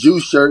Got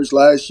Juice shirts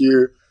last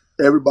year,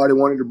 everybody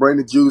wanted to bring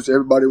the juice.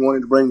 Everybody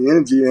wanted to bring the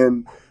energy.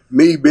 And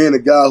me being a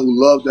guy who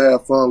loves to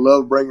have fun,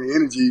 love bringing the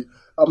energy,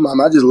 I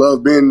just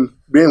love being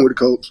with the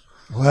coach.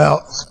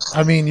 Well,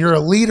 I mean, you're a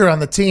leader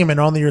on the team and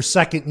only your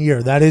second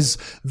year. That is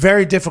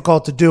very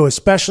difficult to do,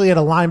 especially at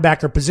a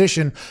linebacker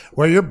position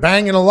where you're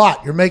banging a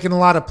lot. You're making a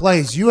lot of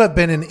plays. You have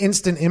been an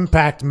instant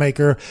impact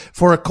maker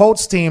for a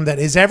Colts team that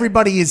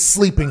everybody is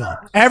sleeping on.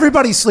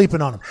 Everybody's sleeping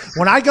on them.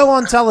 When I go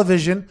on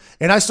television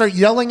and I start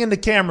yelling into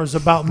cameras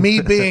about me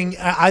being,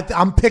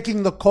 I'm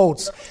picking the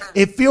Colts,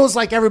 it feels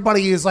like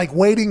everybody is like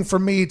waiting for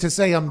me to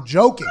say I'm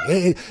joking.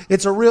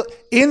 It's a real,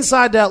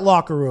 inside that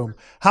locker room,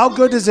 how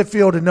good does it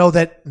feel to know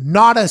that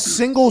not a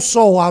single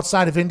soul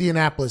outside of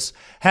Indianapolis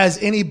has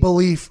any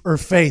belief or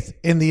faith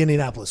in the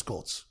Indianapolis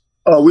Colts?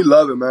 Oh, we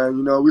love it,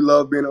 man. We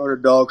love being an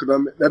underdog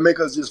because that makes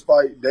us just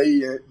fight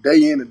day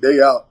in and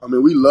day out. I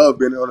mean, we love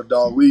being an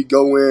underdog. We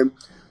go in,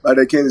 like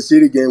that Kansas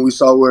City game, we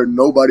saw where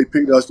nobody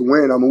picked us to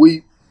win. I mean,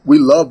 we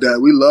love that.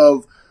 We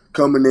love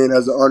coming in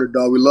as an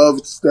underdog. We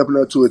love stepping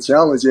up to a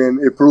challenge, and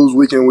it proves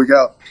week in, week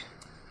out.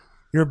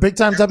 You're a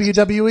big-time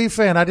WWE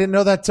fan. I didn't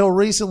know that till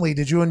recently.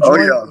 Did you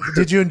enjoy?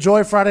 Did you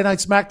enjoy Friday Night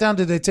SmackDown?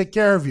 Did they take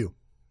care of you?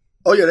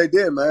 Oh yeah, they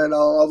did, man. I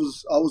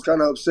was kind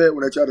of upset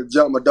when they tried to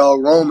jump my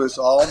dog Roman,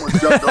 so I almost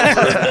jumped over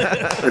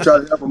there. They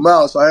tried to help him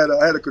out, so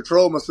I had to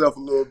control myself a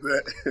little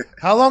bit.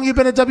 How long you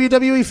been a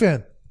WWE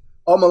fan?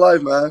 All my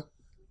life, man.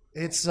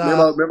 It's me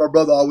and my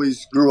brother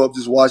always grew up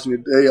just watching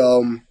it. They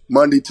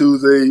Monday,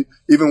 Tuesday,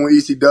 even when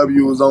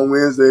ECW was on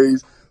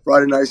Wednesdays,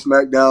 Friday Night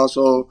SmackDown.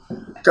 So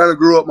kind of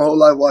grew up my whole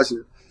life watching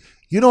it.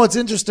 You know what's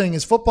interesting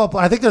is football.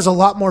 I think there's a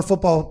lot more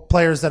football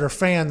players that are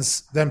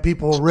fans than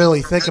people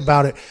really think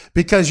about it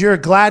because you're a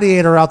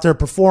gladiator out there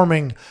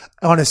performing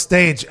on a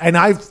stage. And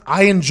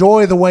I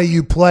enjoy the way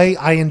you play.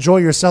 I enjoy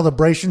your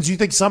celebrations. You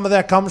think some of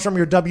that comes from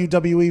your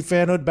WWE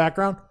fanhood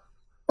background?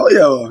 Oh,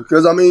 yeah.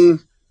 Because, I mean,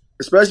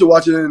 especially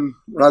when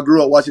I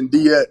grew up watching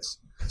DX,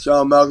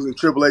 Shawn Michaels and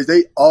Triple H,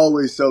 they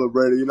always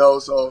celebrated,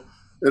 So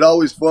it's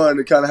always fun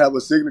to kind of have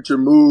a signature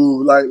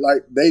move like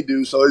they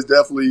do. So it's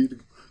definitely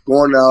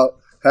going out,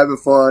 having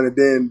fun, and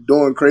then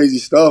doing crazy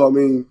stuff. I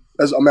mean,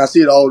 I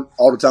see it all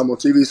the time on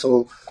TV.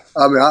 So,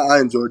 I mean, I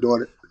enjoy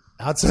doing it.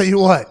 I'll tell you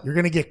what, you're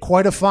going to get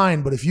quite a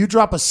fine, but if you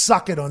drop a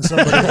suck it on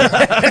somebody,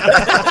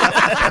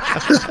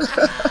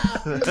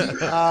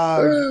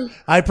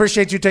 I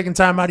appreciate you taking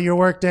time out of your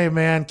workday,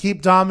 man.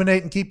 Keep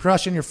dominating, keep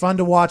crushing. You're fun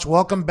to watch.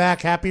 Welcome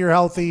back. Happy you're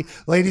healthy.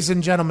 Ladies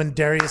and gentlemen,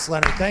 Darius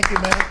Leonard. Thank you,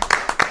 man.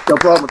 No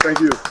problem.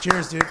 Thank you.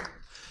 Cheers, dude.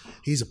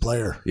 He's a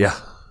player. Yeah.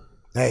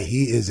 Hey,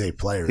 he is a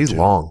player. He's dude.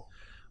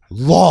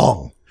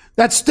 long.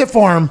 That stiff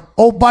arm,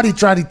 old buddy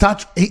tried to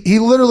touch. He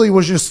literally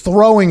was just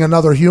throwing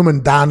another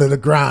human down to the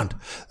ground.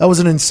 That was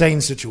an insane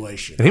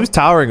situation. And he was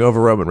towering over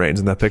Roman Reigns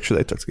in that picture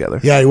they took together.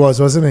 Yeah, he was,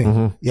 wasn't he?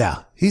 Mm-hmm.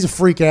 Yeah. He's a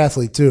freak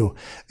athlete, too.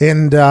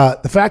 And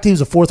the fact he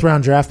was a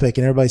fourth-round draft pick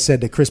and everybody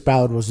said that Chris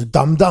Ballard was a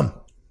dum-dum.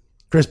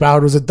 Chris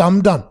Ballard was a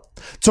dum-dum.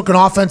 Took an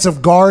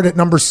offensive guard at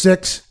number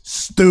 6.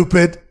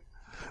 Stupid.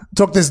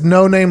 Took this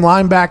no-name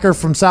linebacker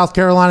from South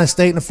Carolina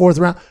State in the 4th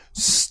round.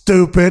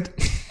 Stupid.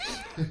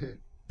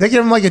 They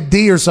gave him like a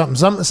D or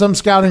something. Some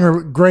scouting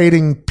or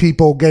grading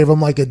people gave him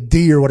like a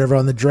D or whatever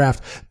on the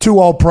draft. 2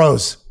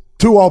 all-pros.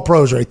 2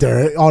 all-pros right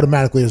there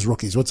automatically as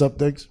rookies. What's up,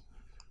 Diggs?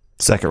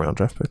 2nd round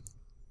draft pick.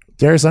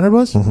 Darius Leonard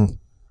was? Mm-hmm.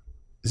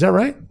 Is that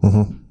right?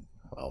 Mm-hmm.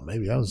 Well,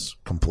 maybe I was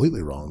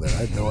completely wrong there.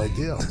 I had no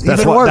idea.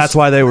 That's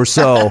why they were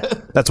so.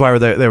 That's why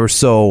they were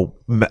so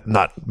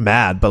not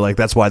mad, but like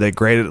that's why they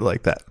graded it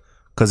like that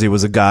because he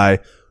was a guy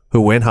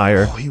who went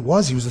higher. Oh, he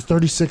was. He was a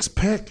 36th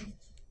pick.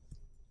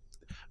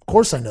 Of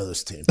course, I know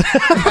this team.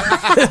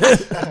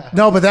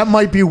 No, but that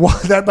might be one.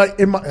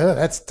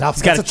 That's tough.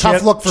 He's got that's a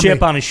tough look for me.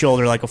 Chip on his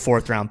shoulder like a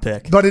 4th round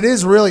pick. But it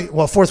is really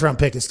 4th round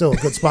pick is still a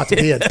good spot to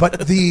be in.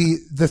 But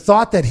the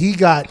thought that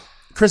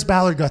Chris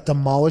Ballard got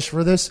demolished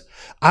for this.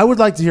 I would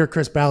like to hear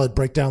Chris Ballard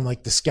break down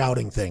like the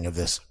scouting thing of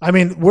this. I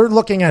mean, we're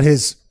looking at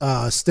his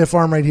stiff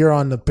arm right here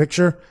on the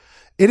picture.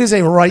 It is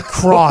a right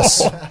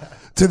cross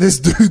to this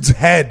dude's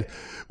head,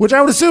 which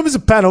I would assume is a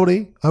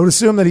penalty. I would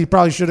assume that he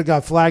probably should have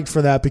got flagged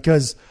for that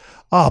because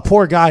Oh,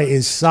 poor guy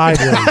is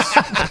sideways.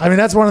 I mean,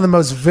 that's one of the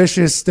most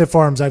vicious stiff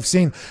arms I've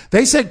seen.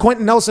 They said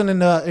Quentin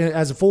Nelson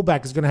as a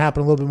fullback is going to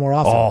happen a little bit more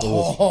often.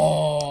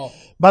 Oh.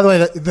 By the way,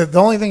 the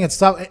only thing that's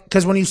tough,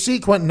 because when you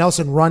see Quentin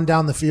Nelson run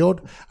down the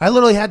field, I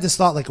literally had this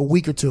thought like a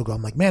week or two ago.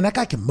 I'm like, man, that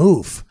guy can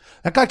move.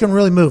 That guy can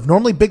really move.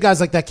 Normally, big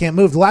guys like that can't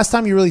move. The last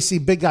time you really see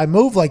big guy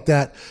move like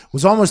that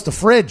was almost the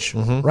Fridge,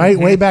 right?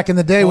 Way back in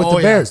the day with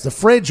the Bears, the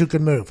Fridge who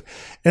could move.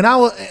 And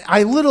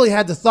I literally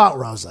had the thought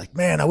where I was like,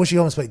 man, I wish he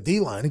almost played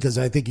D-line because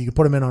I think you could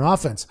put him in on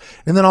offense.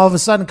 And then all of a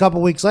sudden, a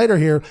couple weeks later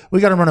here, we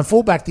got him running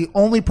fullback. The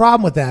only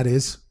problem with that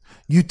is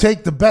you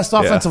take the best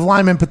offensive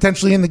lineman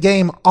potentially in the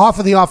game off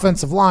of the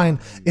offensive line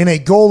in a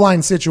goal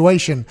line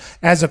situation.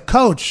 As a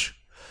coach,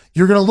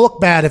 you're going to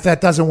look bad if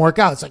that doesn't work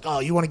out. It's like, oh,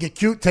 you want to get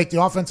cute, take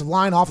the offensive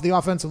line off of the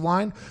offensive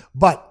line.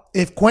 But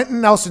if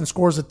Quentin Nelson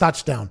scores a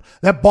touchdown,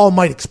 that ball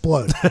might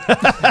explode.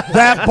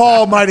 That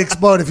ball might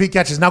explode if he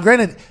catches. Now,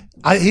 granted,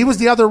 he was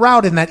the other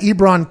route in that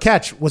Ebron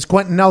catch was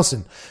Quentin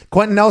Nelson.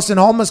 Quentin Nelson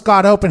almost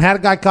got open, had a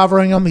guy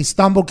covering him. He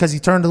stumbled because he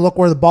turned to look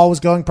where the ball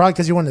was going, probably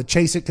because he wanted to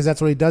chase it because that's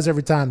what he does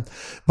every time.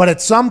 But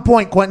at some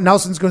point, Quentin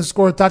Nelson's going to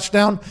score a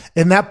touchdown,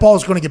 and that ball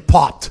is going to get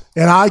popped.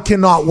 And I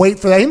cannot wait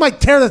for that. He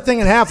might tear the thing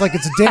in half like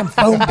it's a damn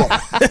phone book.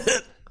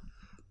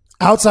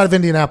 Outside of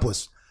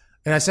Indianapolis.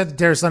 And I said to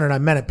Darius Leonard, I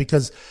meant it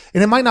because,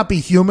 and it might not be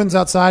humans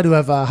outside who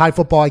have high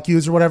football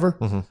IQs or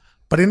whatever,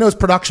 but in those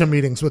production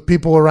meetings with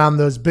people around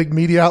those big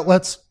media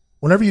outlets,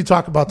 whenever you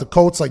talk about the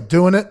Colts like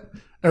doing it,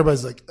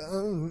 everybody's like,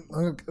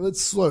 let's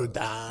slow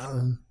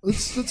down.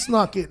 Let's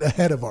not get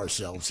ahead of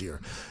ourselves here.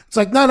 It's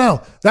like,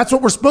 no, that's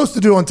what we're supposed to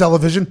do on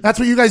television. That's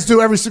what you guys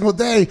do every single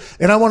day.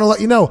 And I want to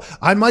let you know,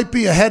 I might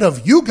be ahead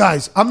of you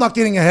guys. I'm not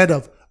getting ahead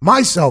of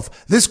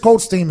myself. This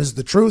Colts team is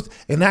the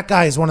truth, and that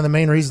guy is one of the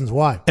main reasons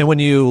why. And when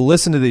you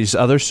listen to these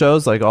other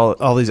shows, like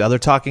all these other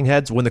talking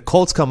heads, when the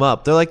Colts come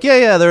up, they're like,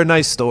 yeah, they're a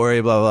nice story,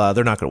 blah, blah, blah.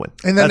 They're not going to win.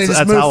 And then they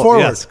just move forward.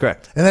 Yes,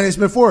 correct. And then they just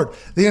move forward.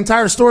 The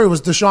entire story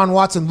was Deshaun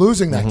Watson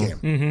losing that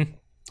game.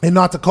 And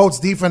not the Colts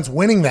defense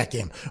winning that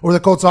game or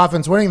the Colts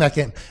offense winning that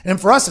game. And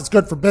for us, it's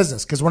good for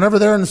business because whenever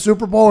they're in the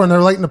Super Bowl and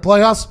they're late in the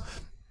playoffs,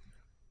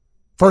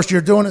 first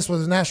year doing this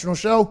with a national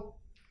show,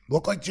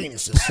 look like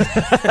geniuses.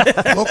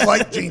 Look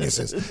like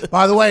geniuses.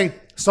 By the way,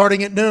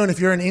 starting at noon, if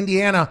you're in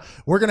Indiana,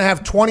 we're going to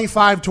have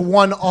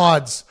 25-1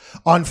 odds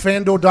on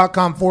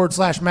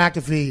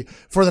FanDuel.com/McAfee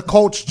for the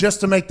Colts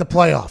just to make the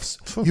playoffs.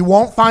 You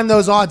won't find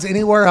those odds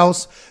anywhere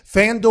else.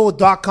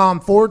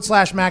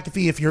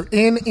 FanDuel.com/McAfee. If you're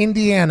in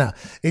Indiana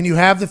and you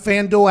have the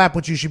FanDuel app,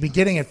 which you should be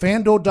getting at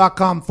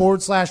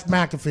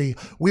FanDuel.com/McAfee,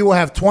 we will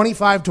have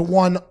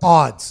 25-1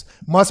 odds.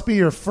 Must be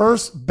your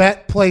first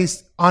bet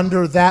placed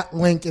under that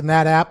link in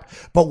that app.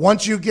 But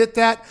once you get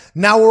that,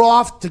 now we're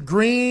off to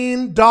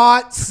Green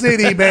Dot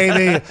City,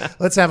 baby.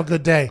 Let's have a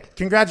good day.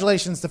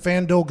 Congratulations to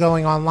FanDuel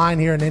going online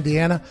here in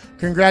Indiana.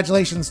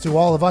 Congratulations to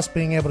all of us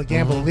being able to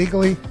gamble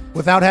legally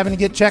without having to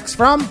get checks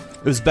from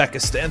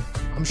Uzbekistan.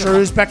 I'm sure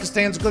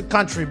Uzbekistan's a good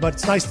country, but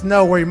it's nice to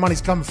know where your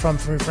money's coming from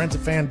your friends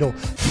at FanDuel.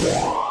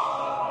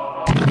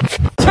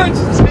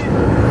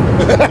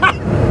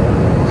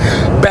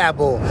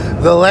 Babbel,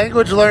 the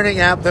language learning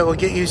app that will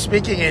get you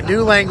speaking a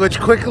new language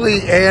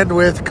quickly and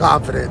with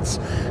confidence.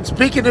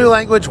 Speak a new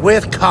language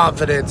with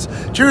confidence.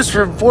 Choose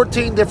from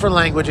 14 different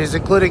languages,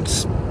 including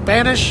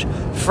Spanish,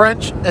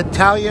 French,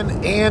 Italian,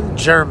 and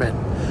German.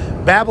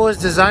 Babbel is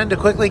designed to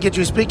quickly get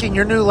you speaking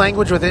your new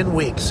language within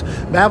weeks.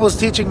 Babbel's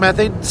teaching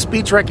method,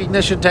 speech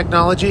recognition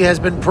technology, has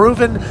been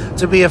proven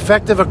to be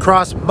effective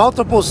across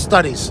multiple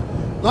studies.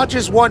 Not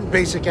just one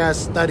basic-ass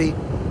study,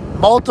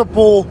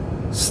 multiple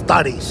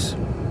studies.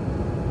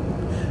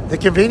 The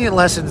convenient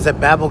lessons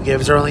that Babbel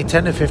gives are only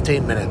 10 to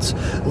 15 minutes.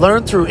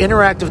 Learn through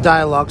interactive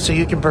dialogue so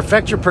you can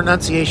perfect your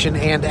pronunciation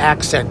and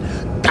accent.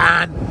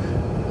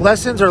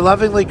 Lessons are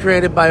lovingly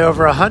created by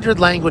over 100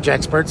 language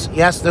experts.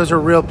 Yes, those are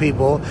real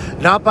people,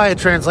 not by a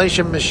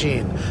translation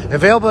machine.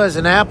 Available as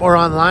an app or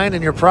online,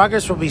 and your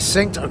progress will be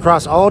synced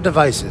across all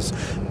devices.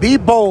 Be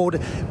bold,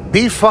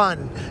 be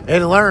fun,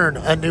 and learn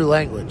a new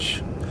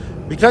language.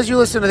 Because you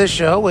listen to this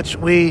show, which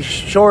we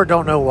sure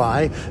don't know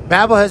why,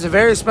 Babbel has a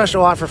very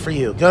special offer for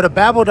you. Go to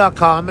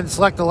Babbel.com and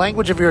select the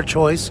language of your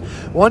choice.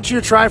 Once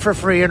you try for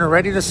free and are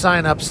ready to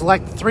sign up,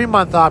 select the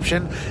 3-month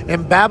option,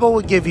 and Babbel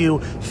will give you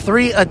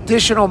 3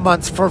 additional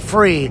months for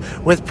free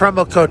with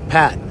promo code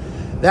PAT.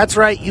 That's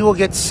right, you will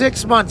get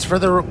 6 months for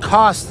the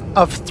cost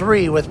of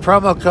 3 with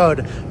promo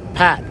code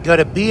PAT. Go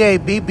to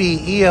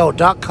Babbel.com,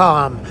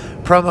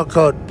 promo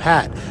code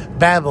PAT.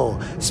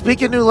 Babbel,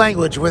 speak a new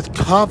language with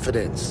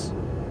confidence.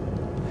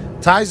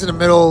 Ty's in the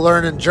middle of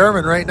learning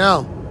German right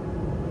now.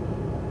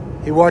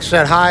 He watched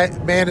that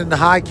Man in the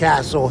High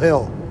Castle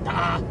Hill.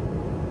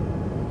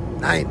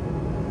 Nein.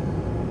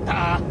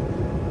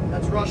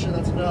 That's Russian,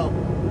 that's no.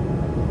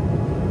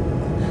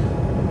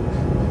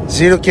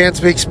 Zito can't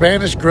speak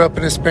Spanish, grew up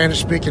in a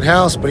Spanish-speaking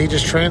house, but he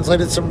just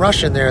translated some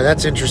Russian there.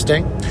 That's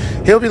interesting.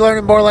 He'll be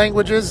learning more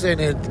languages,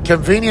 and in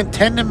convenient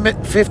 10 to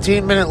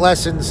 15-minute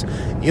lessons,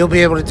 you'll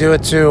be able to do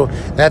it too.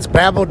 That's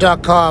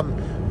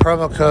Babbel.com,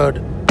 promo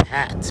code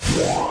PAT.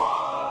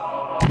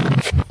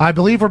 I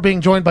believe we're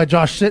being joined by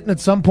Josh Sitton at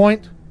some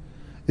point.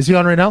 Is he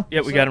on right now? Yeah,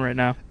 we got him right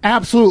now.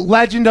 Absolute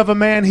legend of a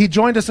man. He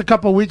joined us a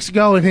couple weeks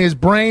ago, and his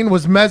brain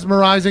was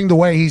mesmerizing. The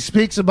way he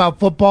speaks about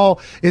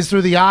football is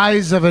through the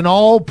eyes of an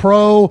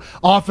all-pro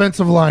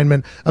offensive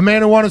lineman. A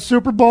man who won a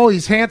Super Bowl.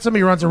 He's handsome.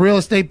 He runs a real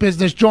estate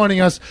business. Joining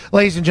us,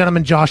 ladies and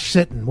gentlemen, Josh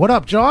Sitton. What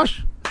up,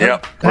 Josh?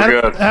 Yep,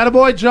 we're good.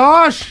 Attaboy,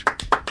 Josh.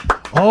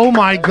 Oh,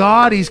 my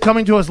God. He's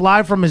coming to us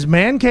live from his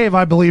man cave,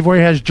 I believe, where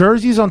he has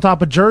jerseys on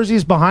top of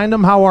jerseys behind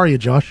him. How are you,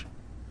 Josh?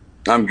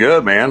 I'm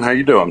good, man. How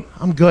you doing?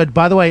 I'm good.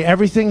 By the way,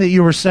 everything that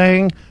you were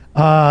saying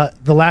the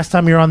last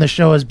time you were on the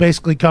show has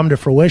basically come to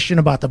fruition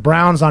about the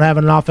Browns not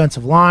having an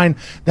offensive line,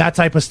 that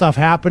type of stuff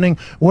happening.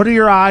 What are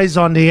your eyes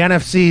on the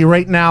NFC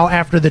right now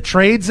after the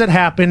trades that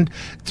happened,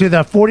 to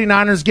the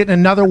 49ers getting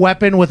another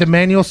weapon with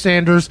Emmanuel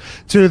Sanders,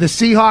 to the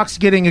Seahawks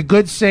getting a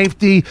good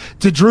safety,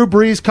 to Drew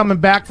Brees coming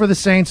back for the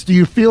Saints? Do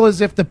you feel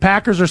as if the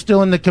Packers are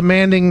still in the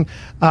commanding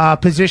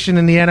position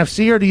in the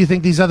NFC, or do you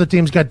think these other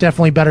teams got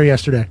definitely better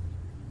yesterday?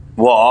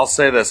 Well, I'll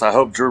say this. I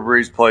hope Drew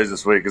Brees plays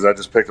this week because I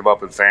just picked him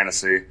up in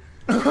fantasy.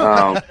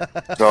 So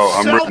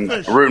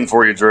I'm rooting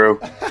for you, Drew.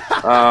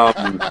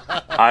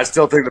 I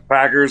still think the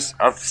Packers.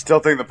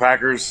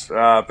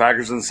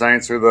 Packers and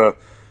Saints are the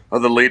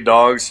lead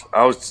dogs.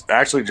 I was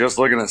actually just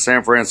looking at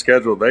San Fran's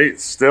schedule. They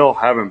still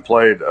haven't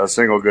played a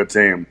single good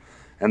team,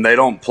 and they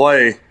don't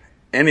play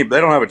any.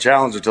 They don't have a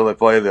challenge until they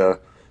play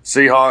the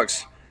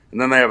Seahawks, and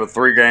then they have a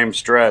 3-game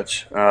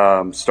stretch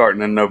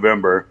starting in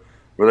November,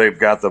 where they've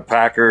got the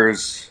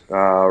Packers,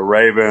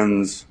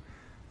 Ravens,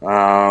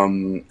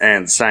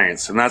 and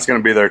Saints. And that's going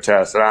to be their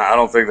test. And I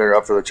don't think they're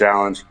up for the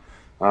challenge.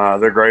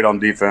 They're great on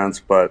defense,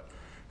 but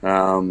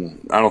I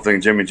don't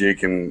think Jimmy G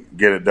can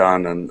get it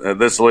done. And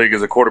this league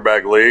is a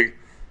quarterback league.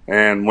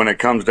 And when it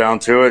comes down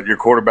to it, your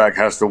quarterback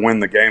has to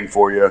win the game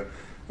for you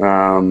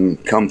come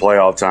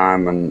playoff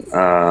time. And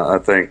I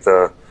think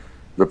the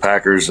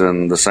Packers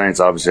and the Saints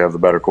obviously have the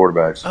better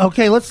quarterbacks.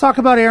 Okay, let's talk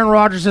about Aaron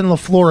Rodgers and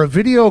LaFleur. A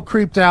video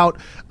creeped out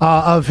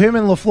of him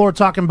and LaFleur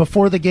talking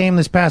before the game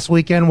this past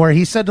weekend, where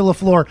he said to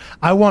LaFleur,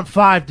 "I want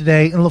 5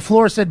 today," and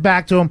LaFleur said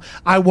back to him,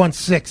 "I want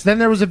 6." Then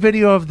there was a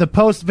video of the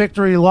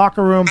post-victory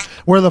locker room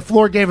where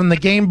LaFleur gave him the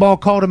game ball,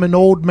 called him an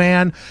old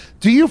man.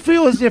 Do you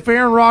feel as if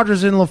Aaron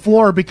Rodgers and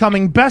LaFleur are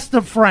becoming best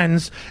of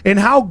friends, and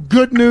how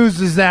good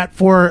news is that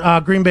for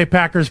Green Bay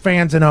Packers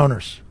fans and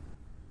owners?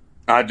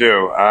 I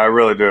do. I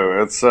really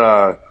do. It's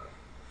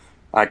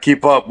I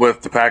keep up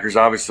with the Packers,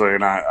 obviously,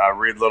 and I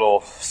read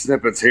little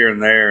snippets here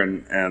and there,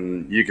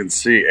 and you can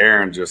see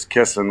Aaron just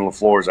kissing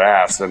LaFleur's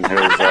ass and his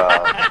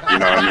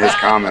and his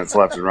comments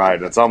left and right.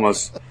 It's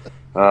almost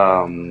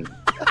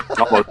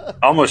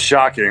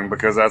shocking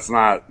because that's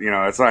not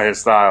it's not his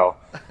style.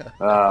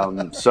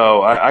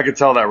 So I could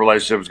tell that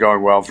relationship is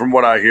going well. From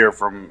what I hear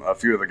from a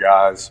few of the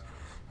guys,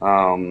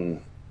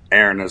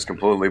 Aaron is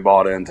completely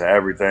bought into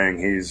everything.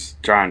 He's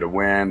trying to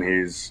win.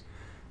 He's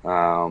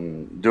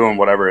doing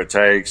whatever it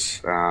takes,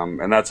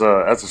 and that's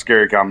a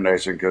scary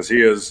combination because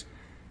he is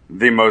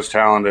the most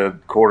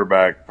talented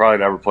quarterback probably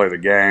to ever play the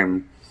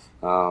game.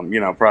 Probably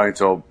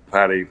until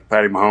Patty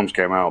Mahomes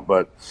came out,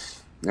 but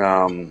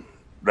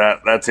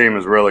that team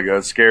is really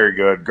good, scary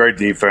good, great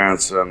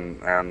defense,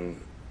 and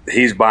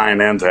he's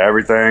buying into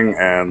everything,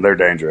 and they're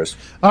dangerous.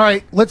 All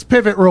right, let's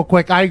pivot real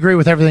quick. I agree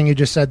with everything you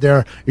just said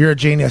there. You're a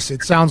genius.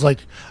 It sounds like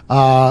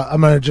I'm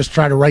going to just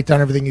try to write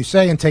down everything you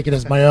say and take it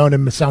as my own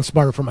and sound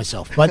smarter for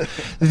myself. But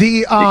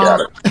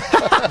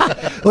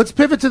let's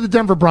pivot to the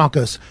Denver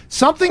Broncos.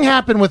 Something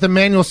happened with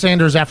Emmanuel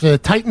Sanders after the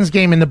Titans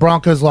game in the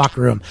Broncos locker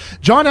room.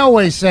 John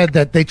Elway said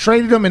that they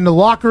traded him, and the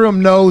locker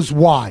room knows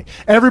why.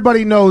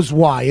 Everybody knows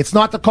why. It's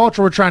not the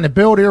culture we're trying to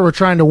build here. We're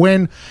trying to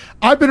win.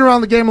 I've been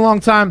around the game a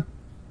long time,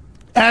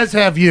 as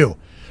have you.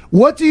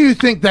 What do you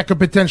think that could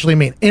potentially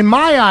mean? In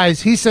my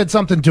eyes, he said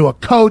something to a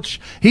coach.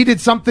 He did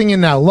something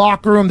in that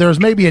locker room. There was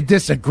maybe a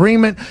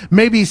disagreement.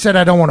 Maybe he said,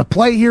 "I don't want to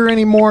play here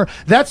anymore."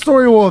 That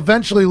story will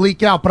eventually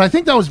leak out, but I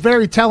think that was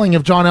very telling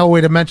of John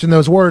Elway to mention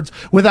those words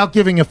without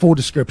giving a full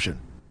description.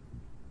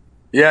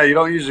 Yeah, you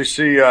don't usually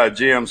see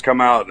GMs come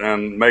out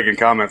and making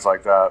comments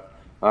like that.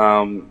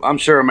 I'm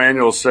sure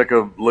Emmanuel's sick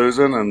of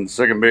losing and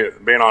sick of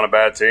being on a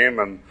bad team,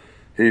 and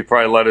he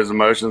probably let his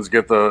emotions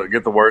get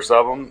the worst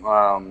of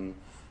him.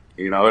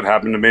 It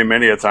happened to me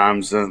many a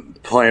times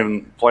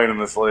playing in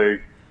this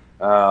league.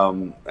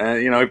 And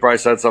he probably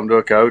said something to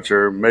a coach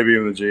or maybe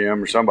even the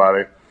GM or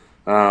somebody.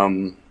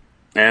 And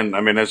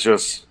I mean,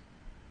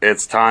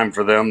 it's time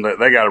for them.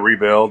 They got to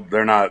rebuild.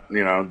 They're not,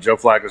 Joe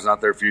Flacco's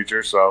not their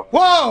future. So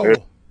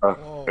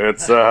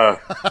it's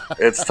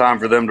time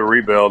for them to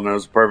rebuild, and it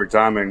was perfect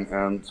timing.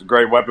 And it's a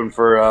great weapon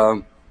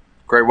for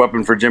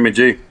Jimmy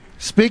G.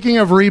 Speaking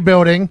of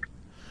rebuilding,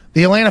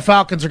 the Atlanta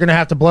Falcons are going to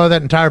have to blow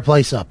that entire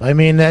place up. I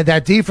mean,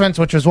 that defense,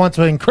 which was once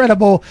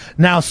incredible,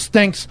 now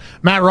stinks.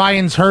 Matt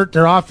Ryan's hurt.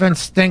 Their offense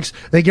stinks.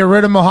 They get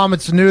rid of Mohamed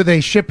Sanu.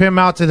 They ship him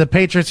out to the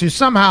Patriots, who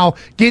somehow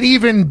get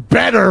even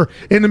better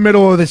in the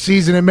middle of the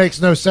season. It makes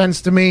no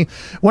sense to me.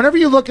 Whenever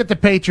you look at the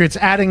Patriots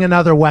adding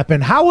another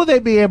weapon, how will they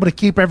be able to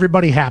keep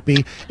everybody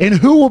happy, and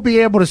who will be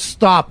able to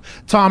stop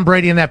Tom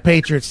Brady and that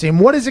Patriots team?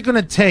 What is it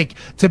going to take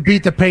to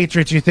beat the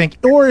Patriots, you think,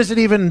 or is it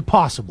even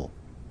possible?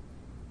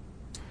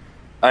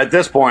 At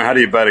this point, how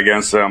do you bet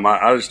against them?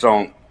 I just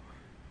don't.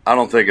 I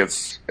don't think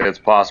it's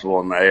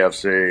possible in the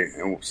AFC.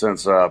 And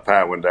since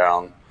Pat went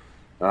down,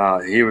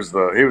 he was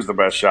the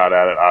best shot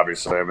at it.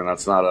 Obviously, I mean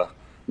that's not a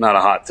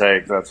hot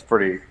take. That's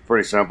pretty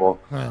simple.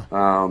 Wow.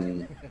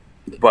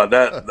 But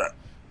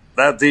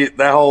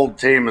that whole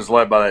team is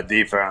led by that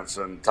defense,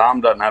 and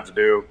Tom doesn't have to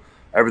do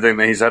everything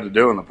that he's had to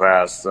do in the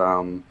past.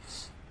 And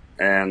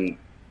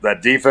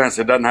that defense,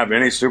 it doesn't have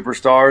any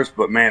superstars,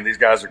 but man, these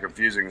guys are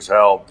confusing as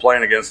hell.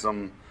 Playing against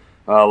them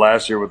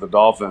last year with the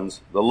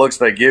Dolphins, the looks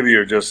they give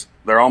you are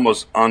they're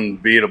almost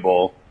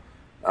unbeatable.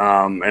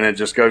 And it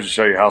just goes to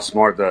show you how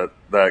smart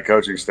that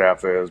coaching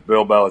staff is.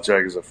 Bill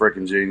Belichick is a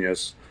freaking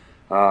genius.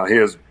 He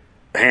is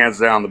hands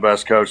down the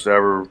best coach to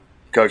ever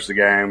coach the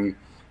game.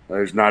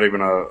 There's not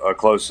even a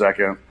close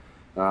second.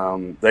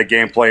 They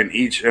game plan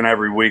each and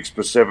every week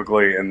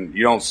specifically, and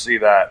you don't see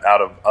that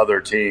out of other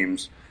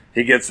teams.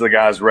 He gets the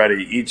guys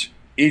ready.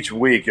 Each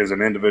week is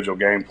an individual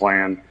game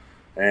plan,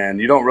 and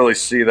you don't really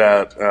see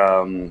that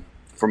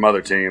from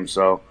other teams.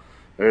 So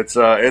it's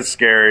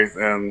scary,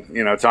 and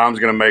Tom's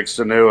going to make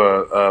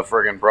Sanu a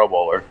friggin' Pro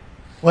Bowler.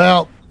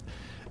 Well,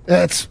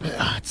 it's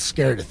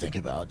scary to think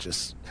about.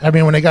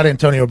 When they got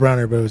Antonio Brown,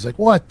 everybody was like,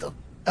 "What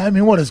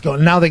what is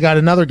going?" Now they got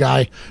another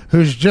guy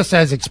who's just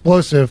as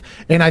explosive,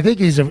 and I think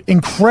he's an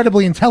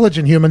incredibly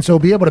intelligent human, so he'll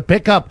be able to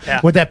pick up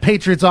with that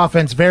Patriots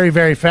offense very,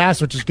 very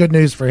fast, which is good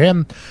news for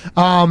him.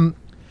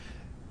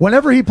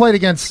 Whenever he played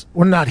against,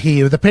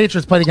 the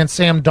Patriots played against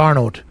Sam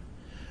Darnold,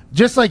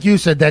 just like you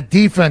said, that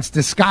defense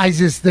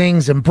disguises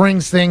things and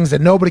brings things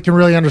that nobody can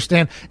really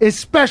understand,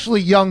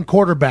 especially young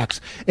quarterbacks.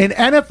 In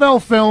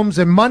NFL films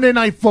and Monday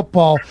Night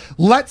Football,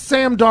 let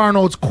Sam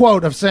Darnold's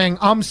quote of saying,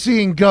 "I'm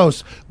seeing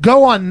ghosts,"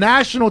 go on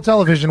national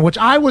television, which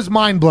I was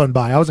mind blown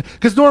by.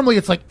 Because normally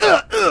it's like,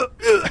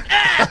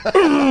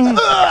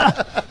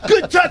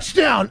 good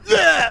touchdown.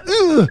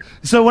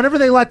 So whenever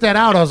they let that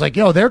out, I was like,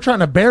 yo, they're trying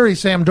to bury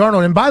Sam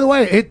Darnold. And by the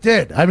way, it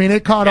did.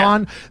 It caught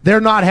on.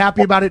 They're not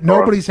happy about it.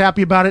 Nobody's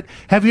happy about it.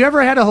 Have you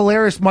ever had a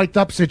hilarious mic'd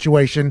up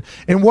situation?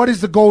 And what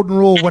is the golden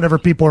rule whenever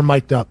people are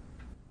mic'd up?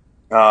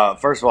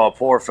 First of all,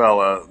 poor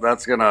fella.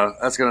 That's gonna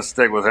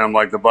stick with him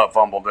like the butt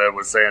fumble did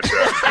with Sanchez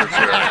for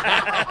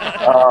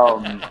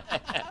sure.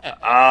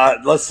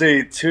 Let's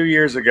see. 2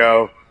 years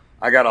ago,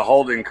 I got a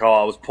holding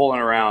call. I was pulling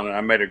around and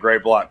I made a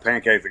great block,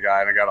 pancake the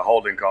guy, and I got a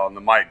holding call. And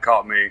the mic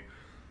caught me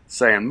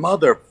saying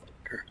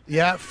 "motherfucker."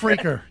 Yeah,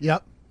 freaker.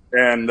 Yep.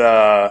 And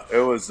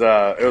it was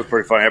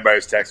pretty funny. Everybody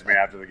was texting me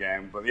after the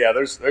game. But yeah,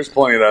 there's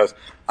plenty of those.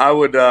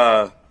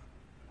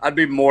 I'd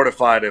be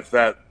mortified if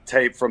that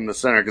tape from the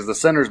center, because the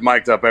center's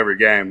mic'd up every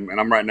game, and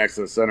I'm right next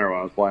to the center when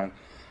I was playing.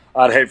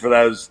 I'd hate for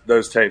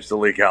those tapes to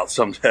leak out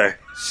someday.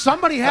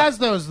 Somebody has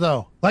those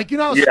though,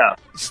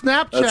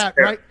 Snapchat,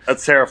 right?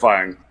 That's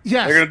terrifying.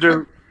 Yes. They're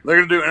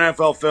gonna do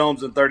NFL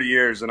films in 30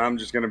 years, and I'm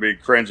just gonna be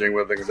cringing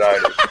with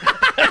anxiety.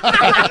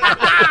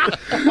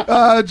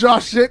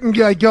 Josh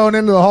Sitton going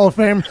into the Hall of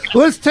Fame.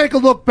 Let's take a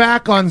look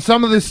back on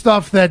some of the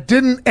stuff that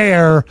didn't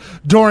air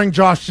during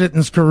Josh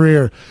Sitton's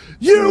career.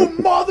 You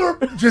mother...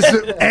 Just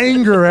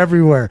anger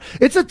everywhere.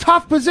 It's a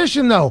tough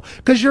position, though,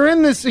 because you're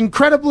in this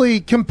incredibly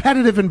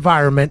competitive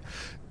environment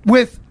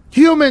with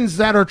humans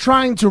that are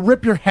trying to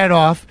rip your head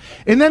off,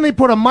 and then they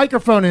put a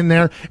microphone in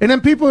there, and then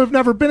people who've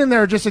never been in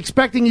there are just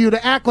expecting you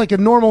to act like a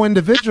normal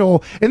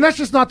individual, and that's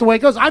just not the way it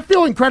goes. I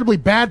feel incredibly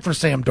bad for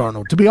Sam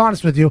Darnold, to be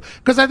honest with you,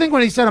 because I think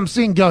when he said "I'm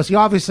seeing ghosts," he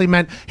obviously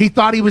meant he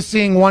thought he was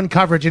seeing one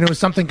coverage and it was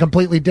something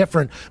completely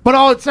different. But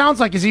all it sounds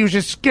like is he was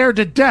just scared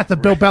to death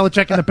of Bill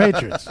Belichick and the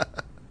Patriots.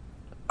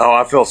 Oh,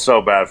 I feel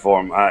so bad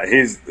for him.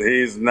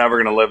 He's never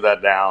going to live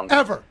that down.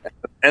 Ever.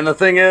 And the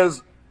thing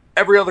is,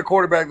 every other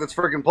quarterback that's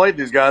freaking played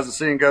these guys is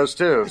seeing ghosts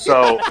too.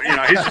 So,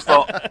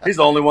 he's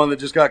the only one that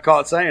just got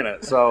caught saying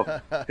it. So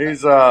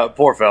he's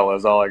poor fella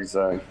is all I can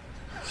say.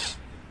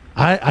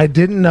 I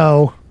didn't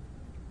know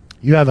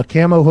you have a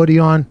camo hoodie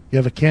on, you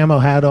have a camo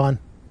hat on,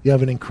 you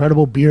have an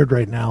incredible beard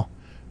right now.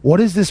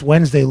 What is this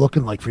Wednesday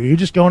looking like for you? You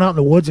just going out in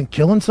the woods and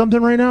killing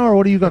something right now, or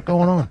what do you got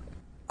going on?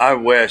 I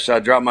wish. I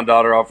dropped my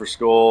daughter off for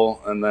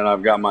school, and then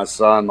I've got my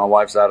son. My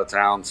wife's out of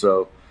town,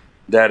 so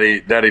daddy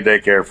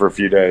daycare for a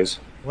few days.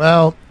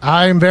 Well,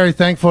 I'm very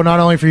thankful not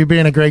only for you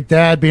being a great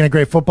dad, being a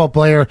great football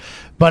player,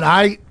 but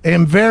I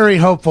am very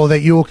hopeful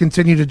that you will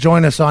continue to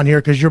join us on here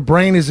because your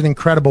brain is an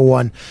incredible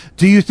one.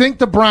 Do you think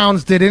the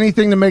Browns did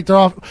anything to make their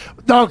off?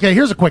 Okay,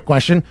 here's a quick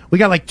question. We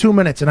got like 2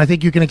 minutes, and I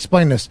think you can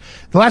explain this.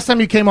 The last time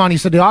you came on, you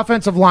said the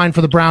offensive line for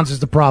the Browns is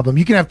the problem.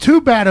 You can have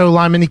 2 bad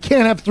O-linemen. You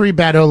can't have 3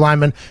 bad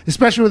O-linemen,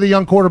 especially with a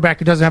young quarterback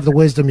who doesn't have the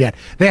wisdom yet.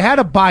 They had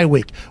a bye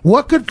week.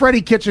 What could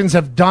Freddie Kitchens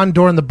have done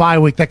during the bye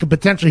week that could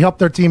potentially help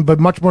their team be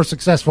much more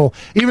successful,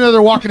 even though they're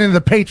walking into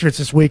the Patriots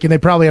this week and they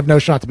probably have no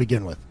shot to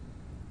begin with?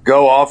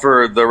 Go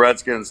offer the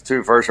Redskins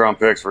 2 first-round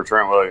picks for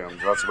Trent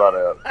Williams. That's about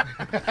it.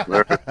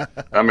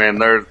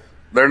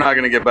 They're not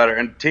going to get better.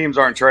 And teams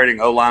aren't trading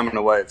O-linemen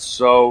away. It's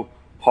so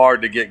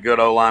hard to get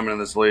good O-linemen in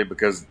this league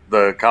because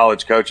the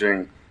college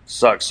coaching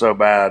sucks so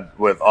bad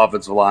with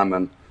offensive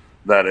linemen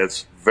that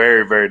it's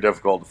very, very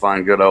difficult to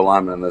find good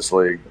O-linemen in this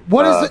league.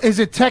 What is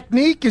it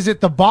technique? Is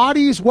it the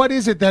bodies? What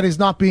is it that is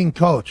not being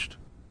coached?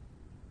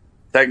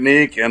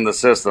 Technique and the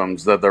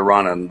systems that they're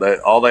running.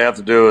 All they have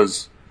to do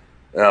is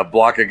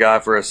block a guy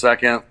for a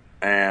second,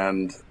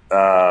 and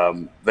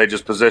they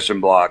just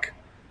position block.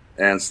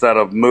 And instead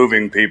of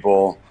moving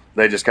people,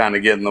 they just kind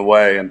of get in the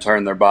way and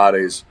turn their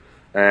bodies,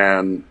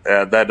 and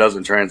that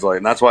doesn't translate.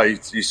 And that's why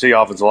you see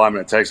offensive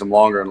linemen, it takes them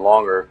longer and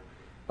longer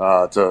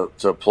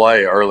to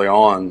play early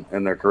on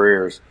in their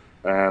careers.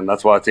 And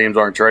that's why teams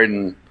aren't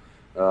trading.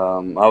 I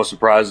was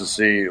surprised to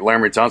see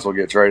Laramie Tunsil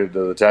get traded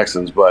to the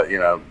Texans, but,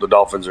 the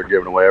Dolphins are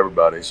giving away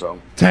everybody.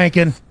 So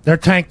tanking. They're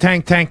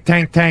tanking.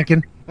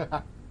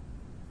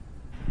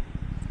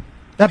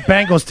 That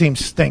Bengals team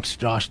stinks,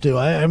 Josh, too.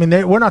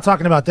 We're not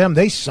talking about them.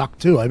 They suck,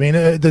 too.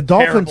 The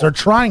Dolphins are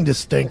trying to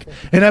stink.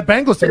 And that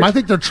Bengals team, I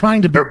think they're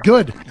trying to be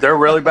good. They're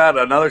really bad.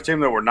 Another team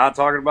that we're not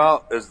talking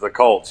about is the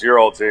Colts, your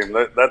old team.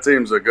 That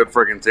team's a good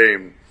freaking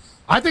team.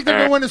 I think they're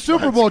going to win the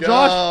Super Bowl,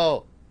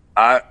 Josh.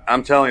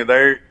 I'm telling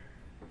you,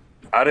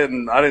 I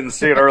didn't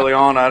see it early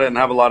on. I didn't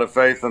have a lot of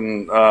faith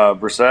in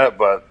Brissett,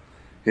 but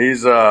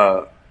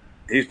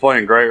he's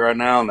playing great right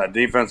now, and that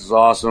defense is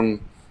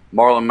awesome.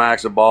 Marlon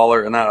Mack's a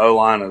baller, and that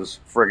O-line is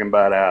freaking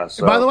badass.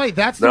 So by the way,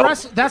 that's the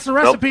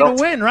recipe to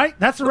win, right?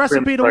 That's the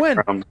recipe to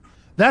win.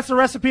 That's the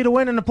recipe to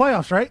win in the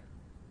playoffs, right?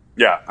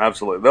 Yeah,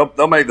 absolutely.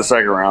 They'll make the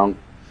second round.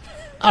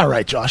 All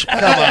right, Josh.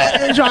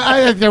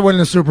 I think they're winning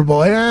the Super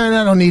Bowl. I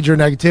don't need your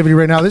negativity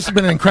right now. This has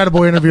been an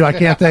incredible interview. I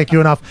can't thank you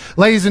enough.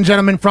 Ladies and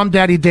gentlemen, from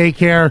Daddy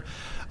Daycare,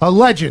 a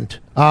legend,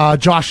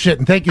 Josh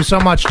Sitton. Thank you so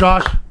much,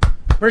 Josh.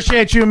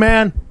 Appreciate you,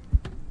 man.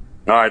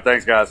 All right,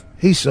 thanks, guys.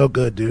 He's so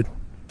good, dude.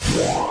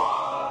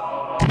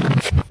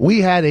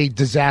 We had a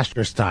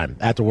disastrous time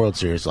at the World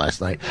Series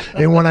last night.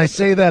 And when I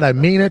say that, I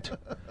mean it.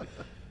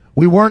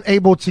 We weren't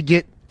able to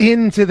get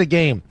into the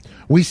game.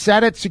 We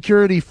sat at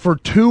security for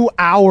 2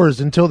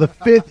 hours until the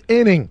 5th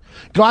inning.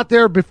 Got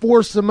there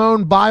before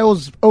Simone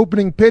Biles'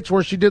 opening pitch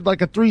where she did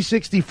like a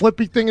 360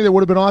 flippy thing that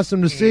would have been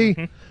awesome to see.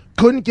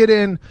 Couldn't get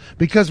in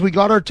because we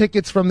got our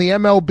tickets from the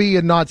MLB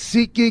and not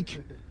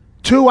SeatGeek.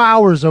 2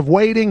 hours of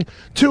waiting,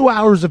 2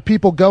 hours of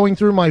people going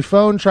through my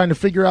phone trying to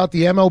figure out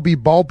the MLB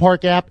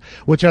Ballpark app,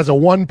 which has a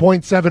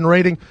 1.7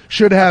 rating.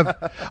 Should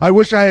have. I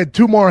wish I had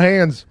 2 more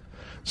hands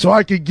so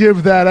I could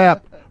give that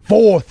app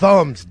 4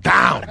 thumbs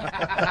down.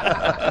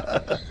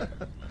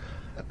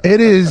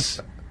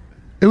 It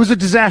was a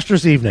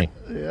disastrous evening.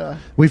 Yeah.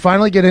 We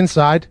finally get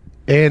inside,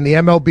 and the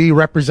MLB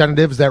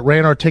representatives that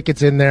ran our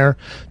tickets in there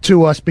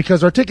to us,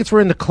 because our tickets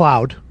were in the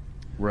cloud.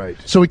 Right.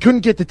 So we couldn't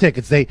get the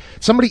tickets.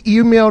 Somebody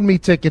emailed me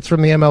tickets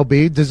from the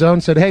MLB.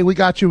 DAZN said, hey, we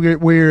got you.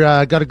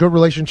 We're got a good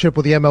relationship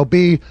with the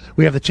MLB.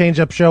 We have the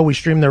change-up show. We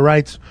stream their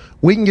rights.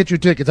 We can get you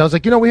tickets. I was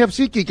like, we have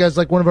SeatGeek as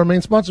like one of our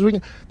main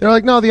sponsors. They're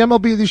like, no, the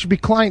MLB, these should be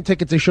client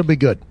tickets. They should be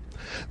good.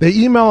 They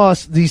email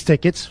us these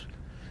tickets.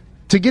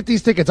 To get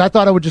these tickets, I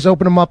thought I would just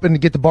open them up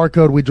and get the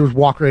barcode. We'd just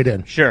walk right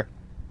in. Sure.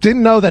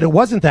 Didn't know that it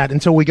wasn't that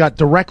until we got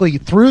directly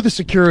through the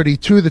security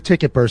to the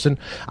ticket person.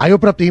 I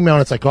open up the email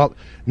and it's like, oh,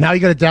 now you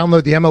got to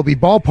download the MLB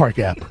Ballpark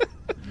app.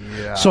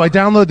 Yeah. So I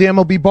download the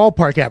MLB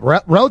Ballpark app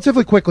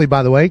relatively quickly,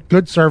 by the way.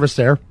 Good service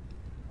there.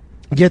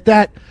 Get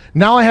that.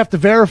 Now I have to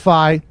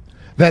verify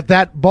that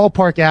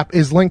Ballpark app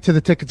is linked to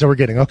the tickets that we're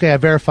getting. Okay, I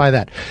verify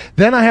that.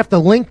 Then I have to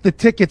link the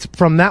tickets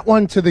from that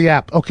one to the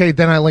app. Okay,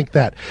 then I link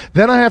that.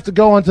 Then I have to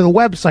go onto the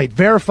website,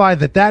 verify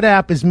that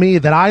app is me,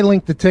 that I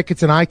linked the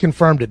tickets and I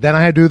confirmed it. Then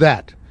I do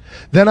that.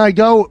 Then I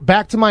go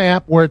back to my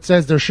app where it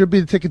says there should be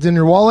the tickets in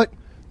your wallet.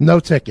 No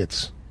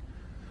tickets.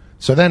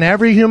 So then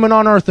every human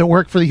on earth that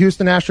worked for the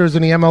Houston Astros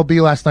and the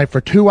MLB last night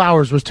for 2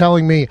 hours was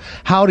telling me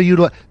how to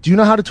utilize. Do you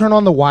know how to turn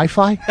on the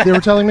Wi-Fi? They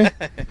were telling me.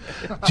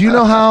 Do you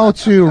know how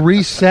to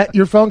reset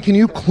your phone? Can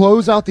you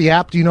close out the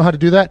app? Do you know how to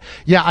do that?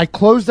 Yeah, I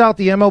closed out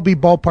the MLB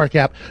Ballpark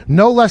app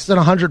no less than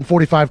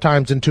 145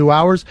 times in 2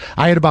 hours.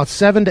 I had about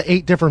 7 to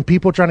 8 different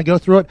people trying to go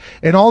through it.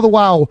 And all the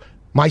while,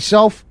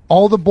 myself,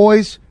 all the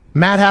boys,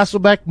 Matt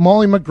Hasselbeck,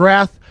 Molly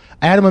McGrath,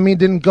 Adam Amin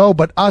didn't go,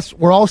 but us,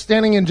 we're all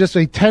standing in just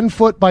a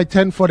 10-foot by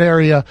 10-foot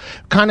area,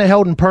 kind of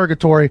held in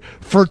purgatory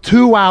for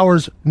 2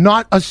 hours,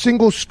 not a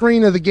single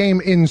screen of the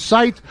game in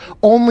sight,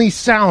 only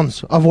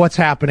sounds of what's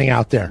happening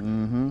out there.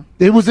 Mm-hmm.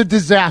 It was a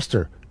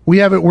disaster.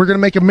 We're going to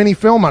make a mini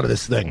film out of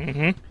this thing.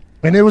 Mm-hmm.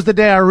 And it was the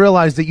day I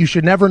realized that you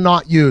should never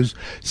not use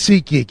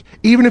SeatGeek.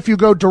 Even if you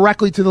go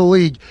directly to the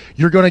league,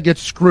 you're going to get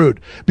screwed.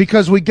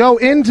 Because we go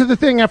into the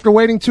thing after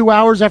waiting 2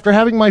 hours, after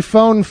having my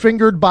phone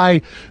fingered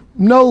by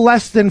no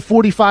less than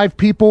 45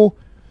 people,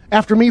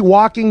 after me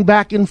walking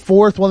back and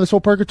forth while this whole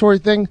purgatory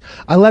thing,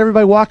 I let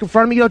everybody walk in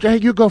front of me. Hey,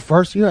 you go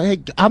first.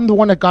 Hey, I'm the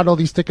one that got all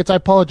these tickets. I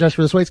apologize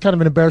for this way. It's kind of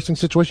an embarrassing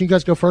situation. You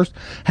guys go first.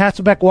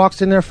 Hasselbeck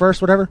walks in there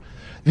first, whatever.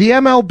 The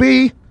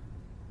MLB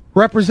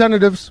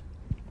representatives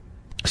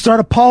start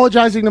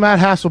apologizing to Matt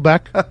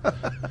Hasselbeck,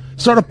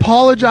 start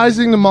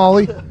apologizing to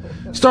Molly,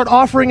 start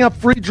offering up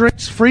free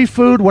drinks, free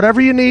food, whatever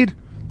you need.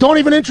 Don't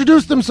even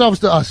introduce themselves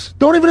to us.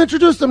 Don't even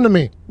introduce them to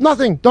me.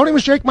 Nothing. Don't even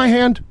shake my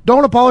hand.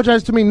 Don't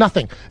apologize to me.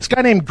 Nothing. This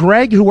guy named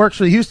Greg, who works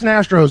for the Houston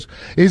Astros,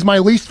 is my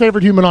least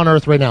favorite human on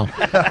earth right now.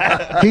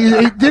 He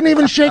didn't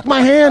even shake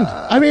my hand.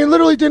 I mean,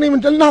 literally didn't even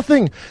do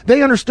nothing.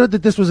 They understood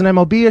that this was an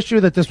MLB issue,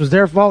 that this was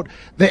their fault.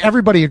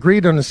 Everybody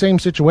agreed on the same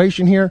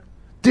situation here.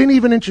 Didn't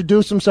even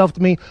introduce himself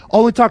to me.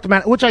 Only talked to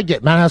Matt, which I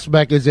get. Matt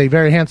Hasselbeck is a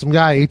very handsome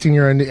guy,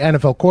 18-year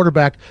NFL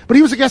quarterback, but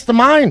he was a guest of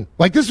mine.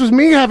 Like, this was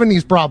me having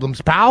these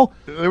problems, pal.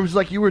 It was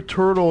like you were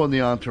Turtle in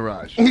the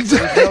entourage.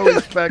 Exactly. No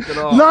respect at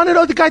all.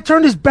 No. The guy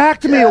turned his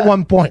back to me at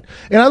one point,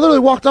 and I literally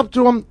walked up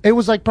to him. It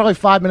was like probably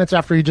 5 minutes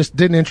after he just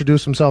didn't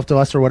introduce himself to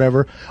us or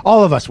whatever.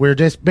 All of us, we were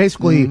just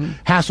basically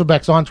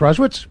Hasselbeck's entourage,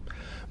 which,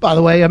 by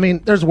the way, I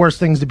mean, there's worse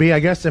things to be, I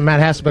guess, than Matt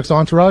Hasselbeck's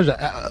entourage.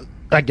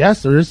 I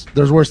guess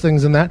there's worse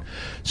things than that.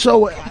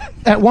 So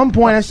at one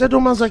point I said to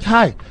him, I was like,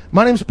 hi,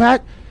 my name's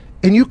Pat,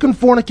 and you can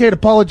fornicate,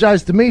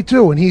 apologize to me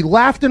too. And he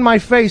laughed in my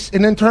face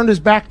and then turned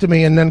his back to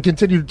me and then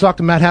continued to talk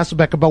to Matt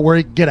Hasselbeck about where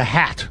he could get a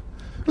hat.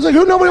 I was like,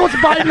 nobody wants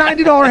to buy a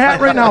 $90 hat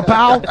right now,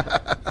 pal.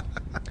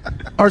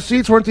 Our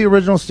seats weren't the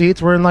original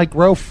seats. We're in like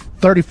row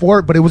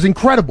 34, but it was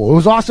incredible. It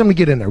was awesome to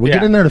get in there. We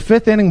get in there the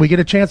fifth inning. We get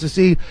a chance to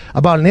see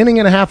about an inning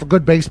and a half of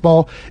good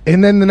baseball,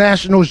 and then the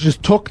Nationals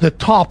just took the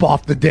top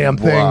off the damn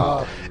thing.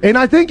 Wow. And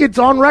I think it's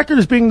on record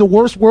as being the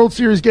worst World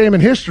Series game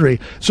in history.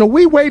 So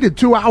we waited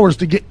 2 hours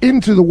to get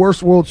into the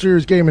worst World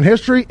Series game in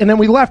history, and then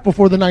we left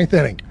before the ninth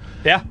inning.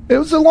 Yeah. It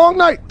was a long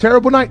night,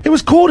 terrible night. It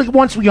was cool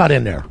once we got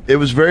in there. It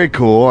was very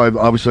cool.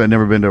 Obviously, I'd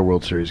never been to a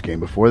World Series game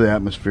before. The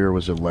atmosphere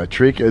was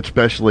electric,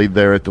 especially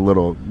there at the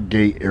little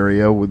gate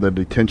area with the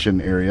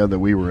detention area that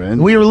we were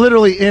in. We were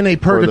literally in a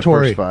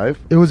purgatory. For the first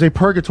 5. It was a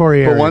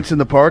purgatory area. But once in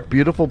the park,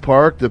 beautiful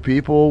park, the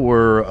people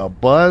were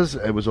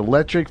abuzz. It was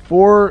electric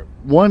for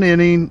 1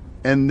 inning,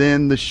 and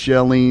then the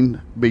shelling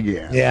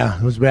began. Yeah,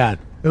 it was bad.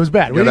 It was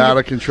bad. Got out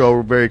of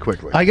control very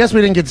quickly. I guess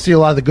we didn't get to see a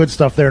lot of the good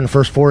stuff there in the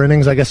first 4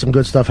 innings. I guess some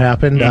good stuff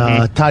happened.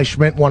 Ty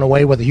Schmidt won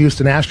away with a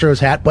Houston Astros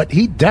hat, but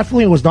he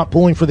definitely was not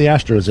pulling for the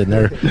Astros in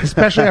there,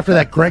 especially after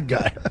that Greg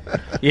guy.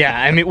 Yeah,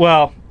 I mean,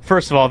 well,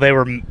 first of all, they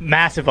were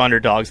massive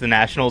underdogs, the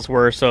Nationals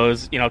were, so it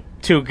was,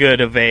 too good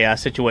of a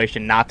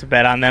situation not to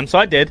bet on them. So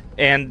I did.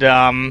 And,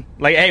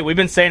 hey, we've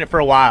been saying it for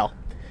a while.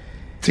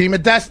 Team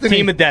of Destiny.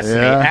 Team of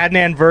Destiny. Yeah.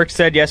 Adnan Virk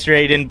said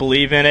yesterday he didn't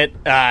believe in it.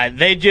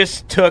 They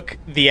just took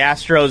the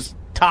Astros'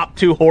 top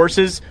 2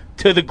 horses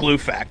to the glue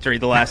factory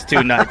the last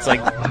 2 nights.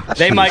 Like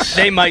they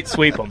might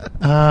sweep them.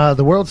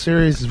 The World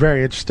Series is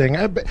very interesting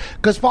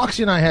because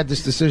Foxy and I had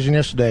this decision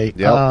yesterday.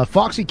 Yep.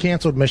 Foxy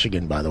canceled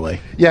Michigan, by the way.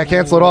 Yeah,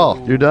 cancel it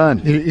all. You're done.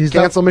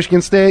 Cancel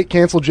Michigan State.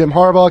 Cancel Jim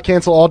Harbaugh.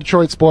 Cancel all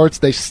Detroit sports.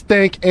 They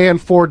stink, and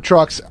Ford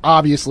trucks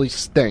obviously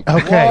stink.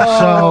 Okay,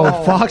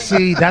 so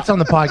Foxy, that's on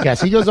the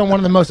podcast. He goes on one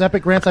of the most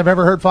epic rants I've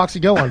ever heard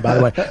Foxy go on. By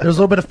the way, there's a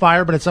little bit of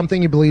fire, but it's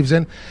something he believes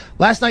in.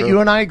 Last night, you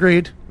and I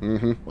agreed.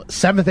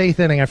 7th, 8th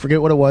inning. I forget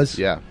what it was.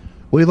 Yeah.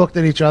 We looked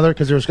at each other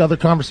because there was other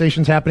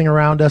conversations happening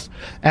around us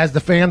as the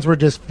fans were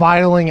just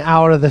filing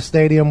out of the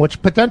stadium,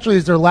 which potentially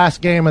is their last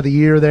game of the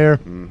year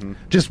there,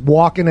 just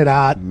walking it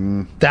out,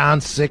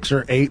 down 6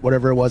 or 8,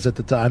 whatever it was at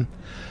the time.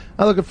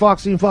 I look at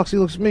Foxy, and Foxy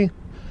looks at me.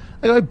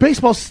 I go,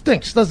 baseball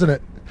stinks, doesn't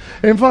it?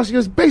 And Foxy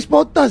goes,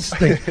 baseball does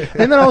stink.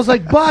 And then I was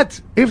like,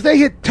 but if they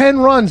hit 10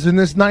 runs in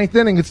this 9th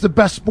inning, it's the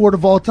best sport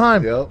of all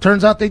time. Yep.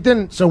 Turns out they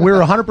didn't, so we're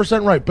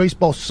 100% right.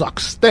 Baseball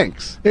sucks.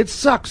 Stinks. It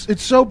sucks.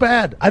 It's so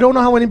bad. I don't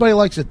know how anybody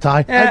likes it,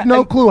 Ty. I have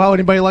no clue how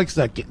anybody likes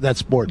that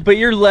sport. But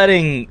you're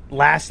letting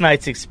last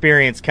night's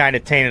experience kind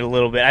of taint it a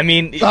little bit. I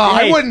mean,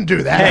 I wouldn't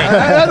do that. Hey,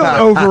 I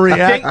don't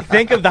overreact.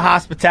 Think of the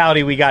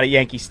hospitality we got at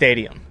Yankee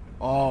Stadium.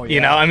 Oh,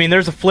 yeah. I mean,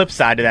 there's a flip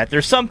side to that.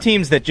 There's some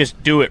teams that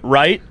just do it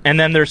right, and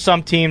then there's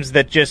some teams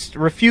that just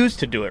refuse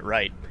to do it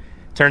right.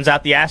 Turns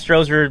out the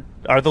Astros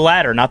are the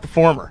latter, not the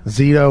former.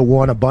 Zito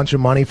won a bunch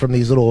of money from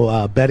these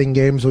little betting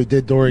games we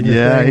did during the thing.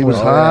 Yeah, he was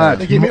hot.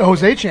 They gave me a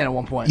Jose chant at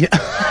one point. Yeah,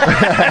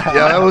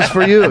 yeah, that was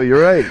for you.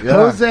 You're right. Yeah.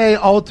 Jose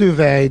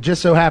Altuve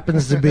just so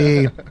happens to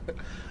be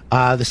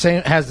has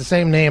the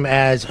same name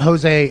as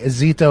Jose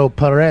Zito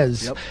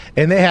Perez,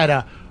 and they had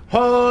a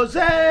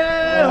Jose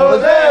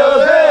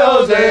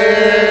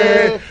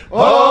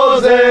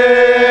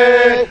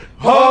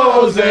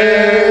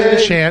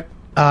chant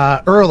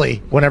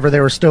early whenever they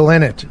were still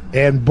in it,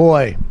 and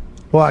boy,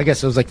 well, I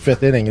guess it was like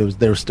 5th inning.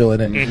 They were still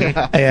in it,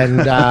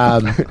 and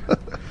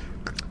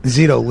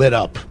Zito lit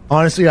up.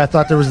 Honestly, I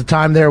thought there was a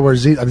time there where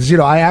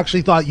Zito. I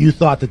actually thought you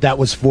thought that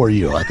was for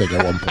you. I think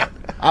at one point.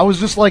 I was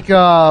just like,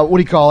 what do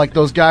you call, like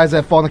those guys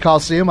that fall in the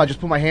Coliseum? I just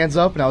put my hands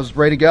up and I was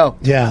ready to go.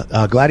 Yeah,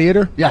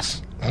 Gladiator?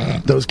 Yes.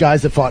 Those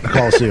guys that fought in the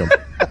Coliseum.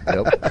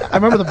 Yep. I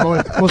remember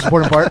the most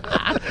important part.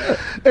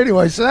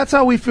 Anyway, so that's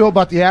how we feel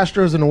about the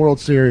Astros in the World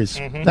Series.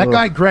 That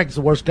guy Greg's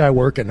the worst guy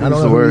working. I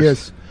don't know who he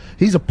is.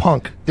 He's a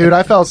punk. Dude,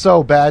 I felt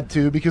so bad,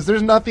 too, because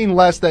there's nothing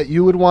less that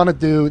you would want to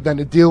do than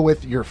to deal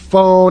with your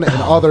phone and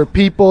other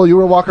people. You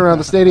were walking around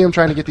the stadium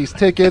trying to get these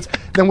tickets.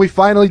 Then we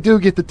finally do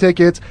get the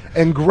tickets,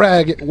 and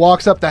Greg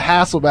walks up to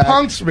Hasselbeck.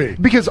 Punks me.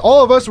 Because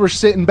all of us were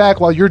sitting back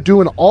while you're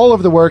doing all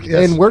of the work,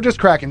 and we're just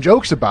cracking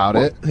jokes about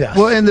it. Yeah.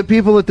 Well, and the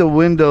people at the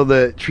window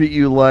that treat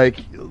you like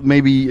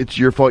maybe it's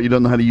your fault you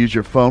don't know how to use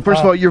your phone.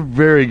 First of all, you're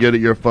very good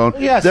at your phone.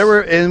 Yes.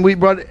 And we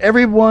brought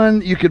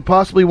everyone you could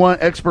possibly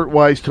want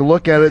expert-wise to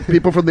look at it.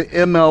 People from the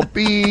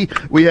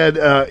MLB. We had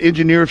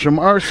engineers from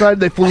our side.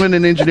 They flew in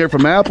an engineer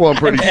from Apple, I'm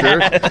pretty sure,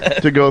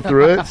 to go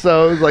through it.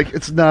 So it was like,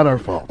 it's not our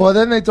fault. Well,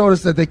 then they told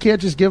us that they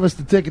can't just give us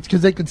the tickets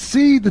because they could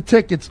see the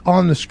tickets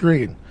on the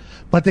screen.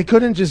 But they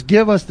couldn't just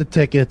give us the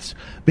tickets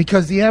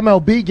because the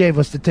MLB gave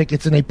us the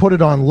tickets and they put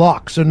it on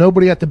lock. So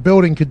nobody at the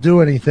building could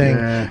do anything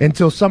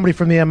until somebody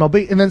from the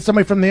MLB. And then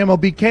somebody from the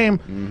MLB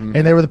came,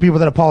 and they were the people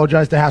that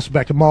apologized to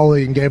Hasselbeck and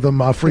Molly and gave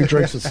them free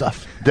drinks and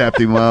stuff.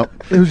 Dapped him up.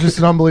 It was just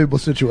an unbelievable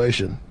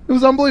situation. It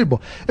was unbelievable.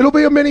 It'll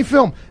be a mini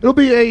film. It'll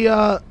be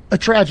a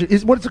tragedy.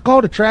 What's it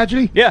called? A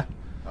tragedy? Yeah.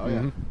 Oh,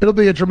 yeah. It'll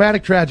be a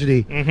dramatic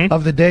tragedy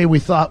of the day we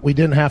thought we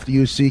didn't have to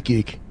use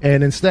SeatGeek.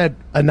 And instead,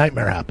 a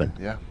nightmare happened.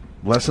 Yeah.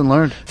 Lesson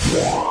learned.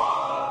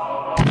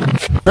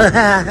 That's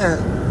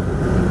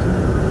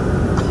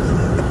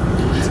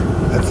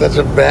such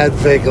a bad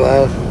fake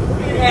laugh.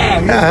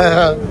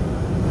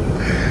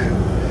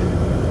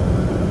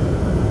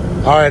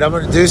 All right, I'm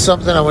going to do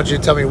something. I want you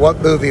to tell me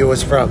what movie it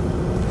was from.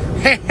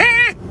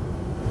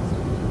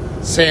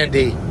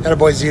 Sandy.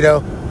 Attaboy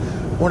Zito.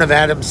 One of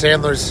Adam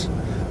Sandler's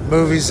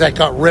movies that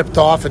got ripped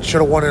off and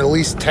should have won at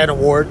least 10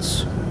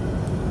 awards.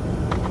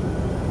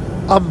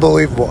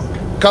 Unbelievable.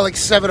 Got like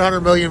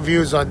 700 million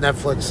views on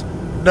Netflix.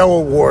 No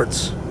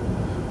awards.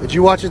 Did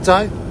you watch it,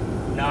 Ty?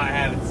 No, I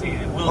haven't seen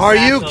it. Are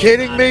you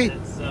kidding me?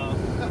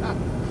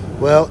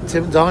 Well,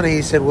 Tim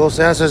Donahue said Will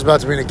Sasso is about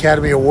to be an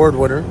Academy Award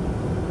winner.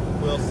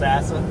 Will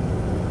Sassa?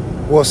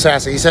 Will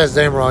Sasso. He said his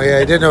name wrong.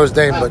 Yeah, he didn't know his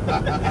name, but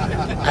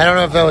I don't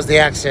know if that was the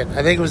accent.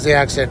 I think it was the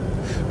accent.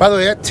 By the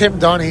way, that Tim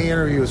Donahue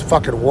interview was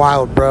fucking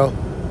wild, bro.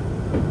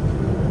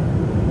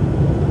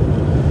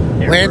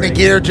 Landing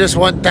gear just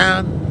went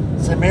down.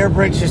 Some air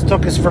brakes just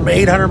took us from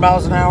 800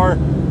 miles an hour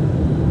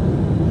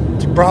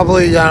to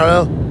probably, I don't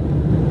know,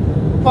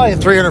 probably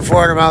 300,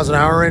 400 miles an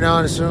hour right now,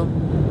 I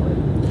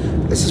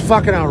assume. This is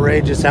fucking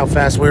outrageous how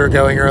fast we were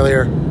going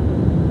earlier.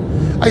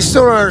 I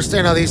still don't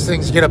understand how these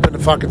things get up in the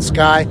fucking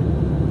sky.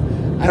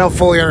 I don't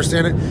fully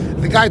understand it.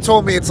 The guy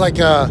told me it's like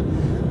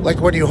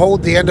when you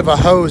hold the end of a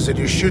hose and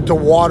you shoot the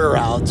water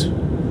out.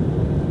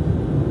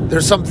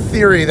 There's some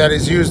theory that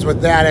is used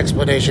with that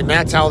explanation.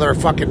 That's how their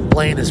fucking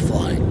plane is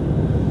flying.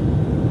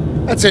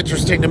 That's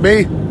interesting to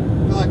me.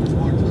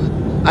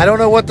 I don't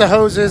know what the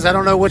hose is. I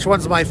don't know which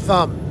one's my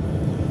thumb.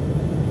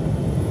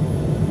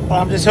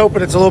 But I'm just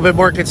hoping it's a little bit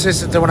more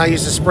consistent than when I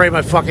used to spray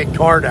my fucking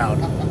car down.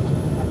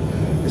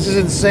 This is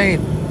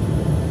insane.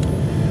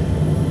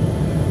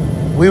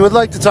 We would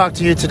like to talk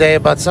to you today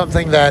about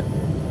something that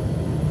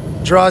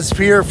draws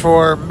fear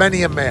for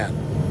many a man.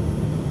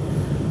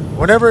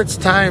 Whenever it's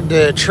time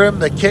to trim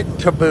the kitten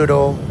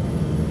caboodle,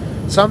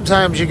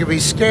 sometimes you can be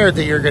scared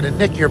that you're going to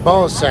nick your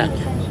ball sack.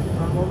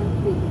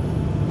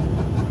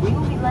 We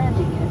will be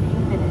landing in a few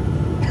minutes.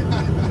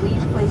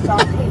 Please place all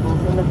tables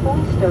in the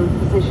fully stowed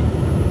position.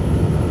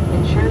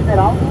 Ensure that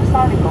all loose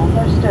articles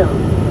are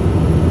stowed.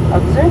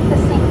 Observe the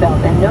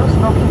seatbelt and no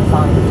smoking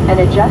signs and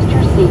adjust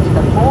your seat to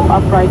the full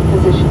upright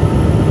position.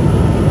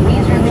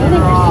 Please remain in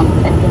your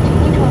seats and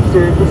continue to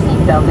observe the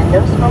seatbelt and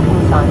no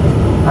smoking signs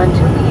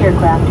until the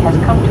aircraft has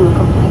come to a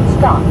complete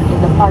stop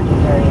in the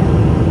parking area.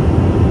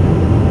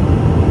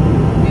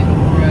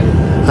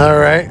 All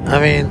right. I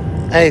mean,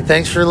 hey,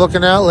 thanks for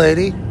looking out,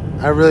 lady.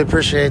 I really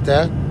appreciate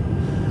that.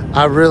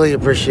 I really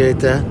appreciate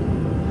that.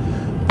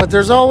 But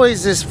there's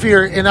always this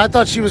fear, and I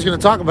thought she was going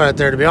to talk about it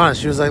there, to be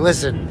honest. She was like,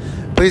 listen,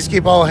 please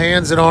keep all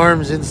hands and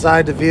arms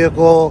inside the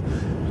vehicle.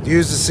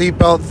 Use the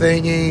seatbelt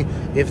thingy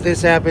if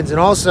this happens. And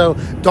also,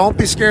 don't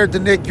be scared to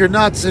nick your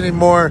nuts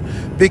anymore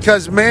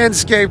because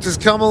Manscaped has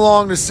come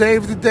along to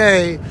save the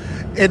day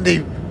in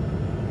the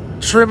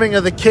trimming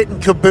of the kitten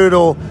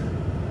caboodle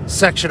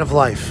section of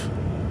life.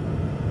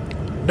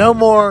 No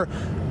more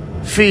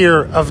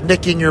fear of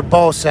nicking your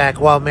ball sack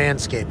while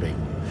manscaping.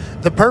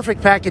 The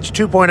Perfect Package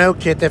 2.0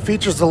 kit that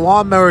features the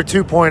Lawnmower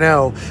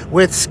 2.0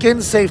 with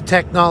skin-safe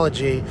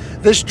technology,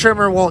 this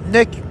trimmer won't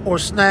nick or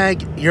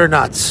snag your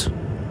nuts.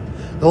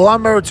 The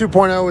Lawnmower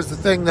 2.0 is the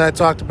thing that I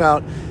talked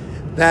about,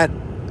 that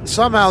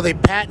somehow they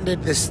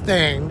patented this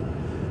thing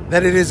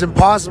that it is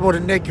impossible to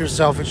nick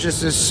yourself. It's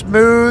just a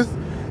smooth,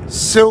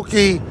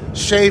 silky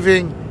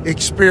shaving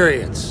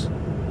experience.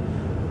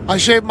 I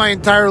shaved my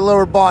entire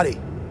lower body.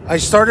 I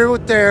started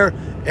with there,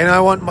 and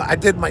I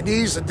did my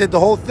knees, I did the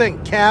whole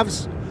thing,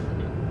 calves.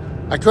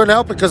 I couldn't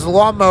help it because the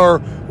lawnmower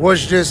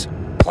was just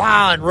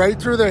plowing right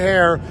through the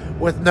hair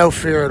with no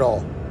fear at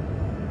all.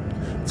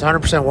 It's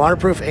 100%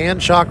 waterproof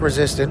and shock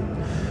resistant.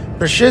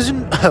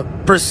 Precision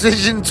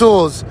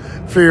tools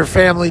for your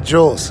family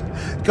jewels.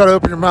 You got to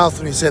open your mouth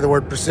when you say the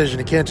word precision.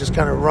 You can't just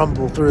kind of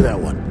rumble through that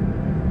one.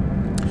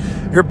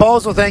 Your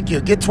balls will thank you.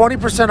 Get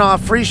 20%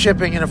 off, free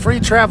shipping, and a free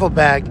travel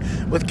bag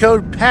with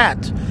code PAT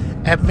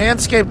at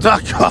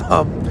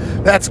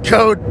manscaped.com. That's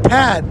code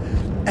PAT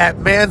at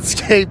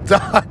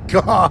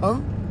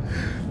manscaped.com.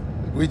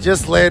 We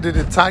just landed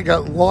and Ty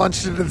got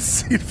launched into the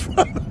seat in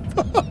front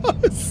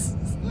of us.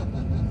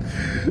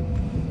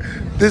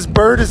 This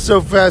bird is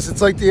so fast.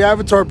 It's like the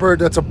Avatar bird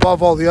that's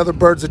above all the other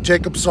birds that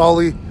Jacob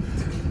Solly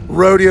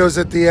rodeos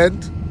at the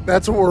end.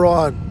 That's what we're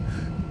on.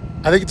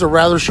 I think it's a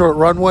rather short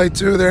runway,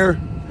 too, there.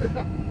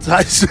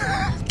 Ty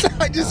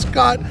just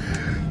got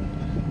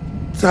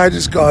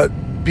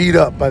beat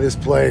up by this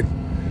plane.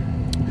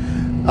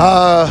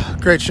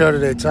 Great show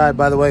today, Ty,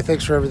 by the way.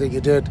 Thanks for everything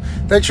you did.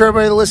 Thanks for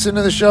everybody listening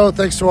to the show.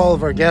 Thanks to all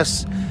of our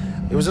guests.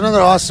 It was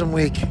another awesome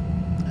week.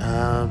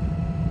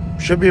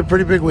 Should be a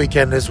pretty big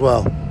weekend as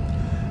well.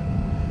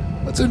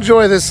 Let's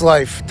enjoy this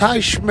life.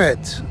 Ty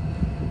Schmidt.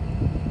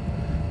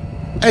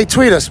 Hey,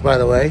 tweet us, by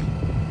the way.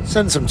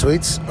 Send some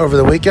tweets over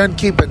the weekend.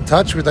 Keep in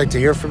touch. We'd like to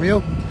hear from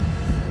you.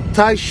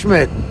 Ty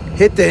Schmidt,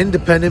 hit the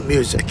independent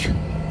music.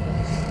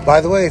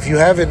 By the way, if you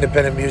have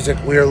independent music,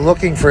 we are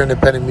looking for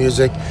independent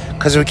music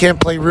because we can't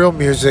play real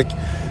music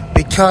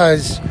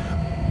because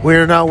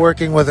we're not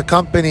working with a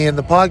company in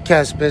the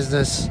podcast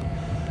business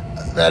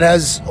that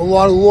has a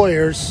lot of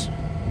lawyers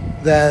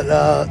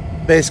that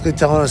basically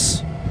telling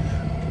us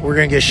we're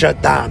going to get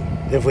shut down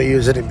if we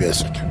use any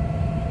music.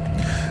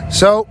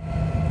 So,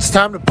 it's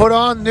time to put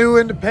on new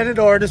independent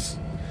artists.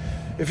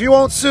 If you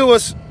won't sue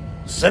us,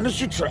 send us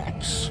your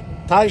tracks.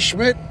 Ty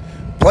Schmidt,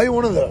 play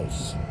one of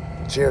those.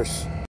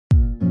 Cheers.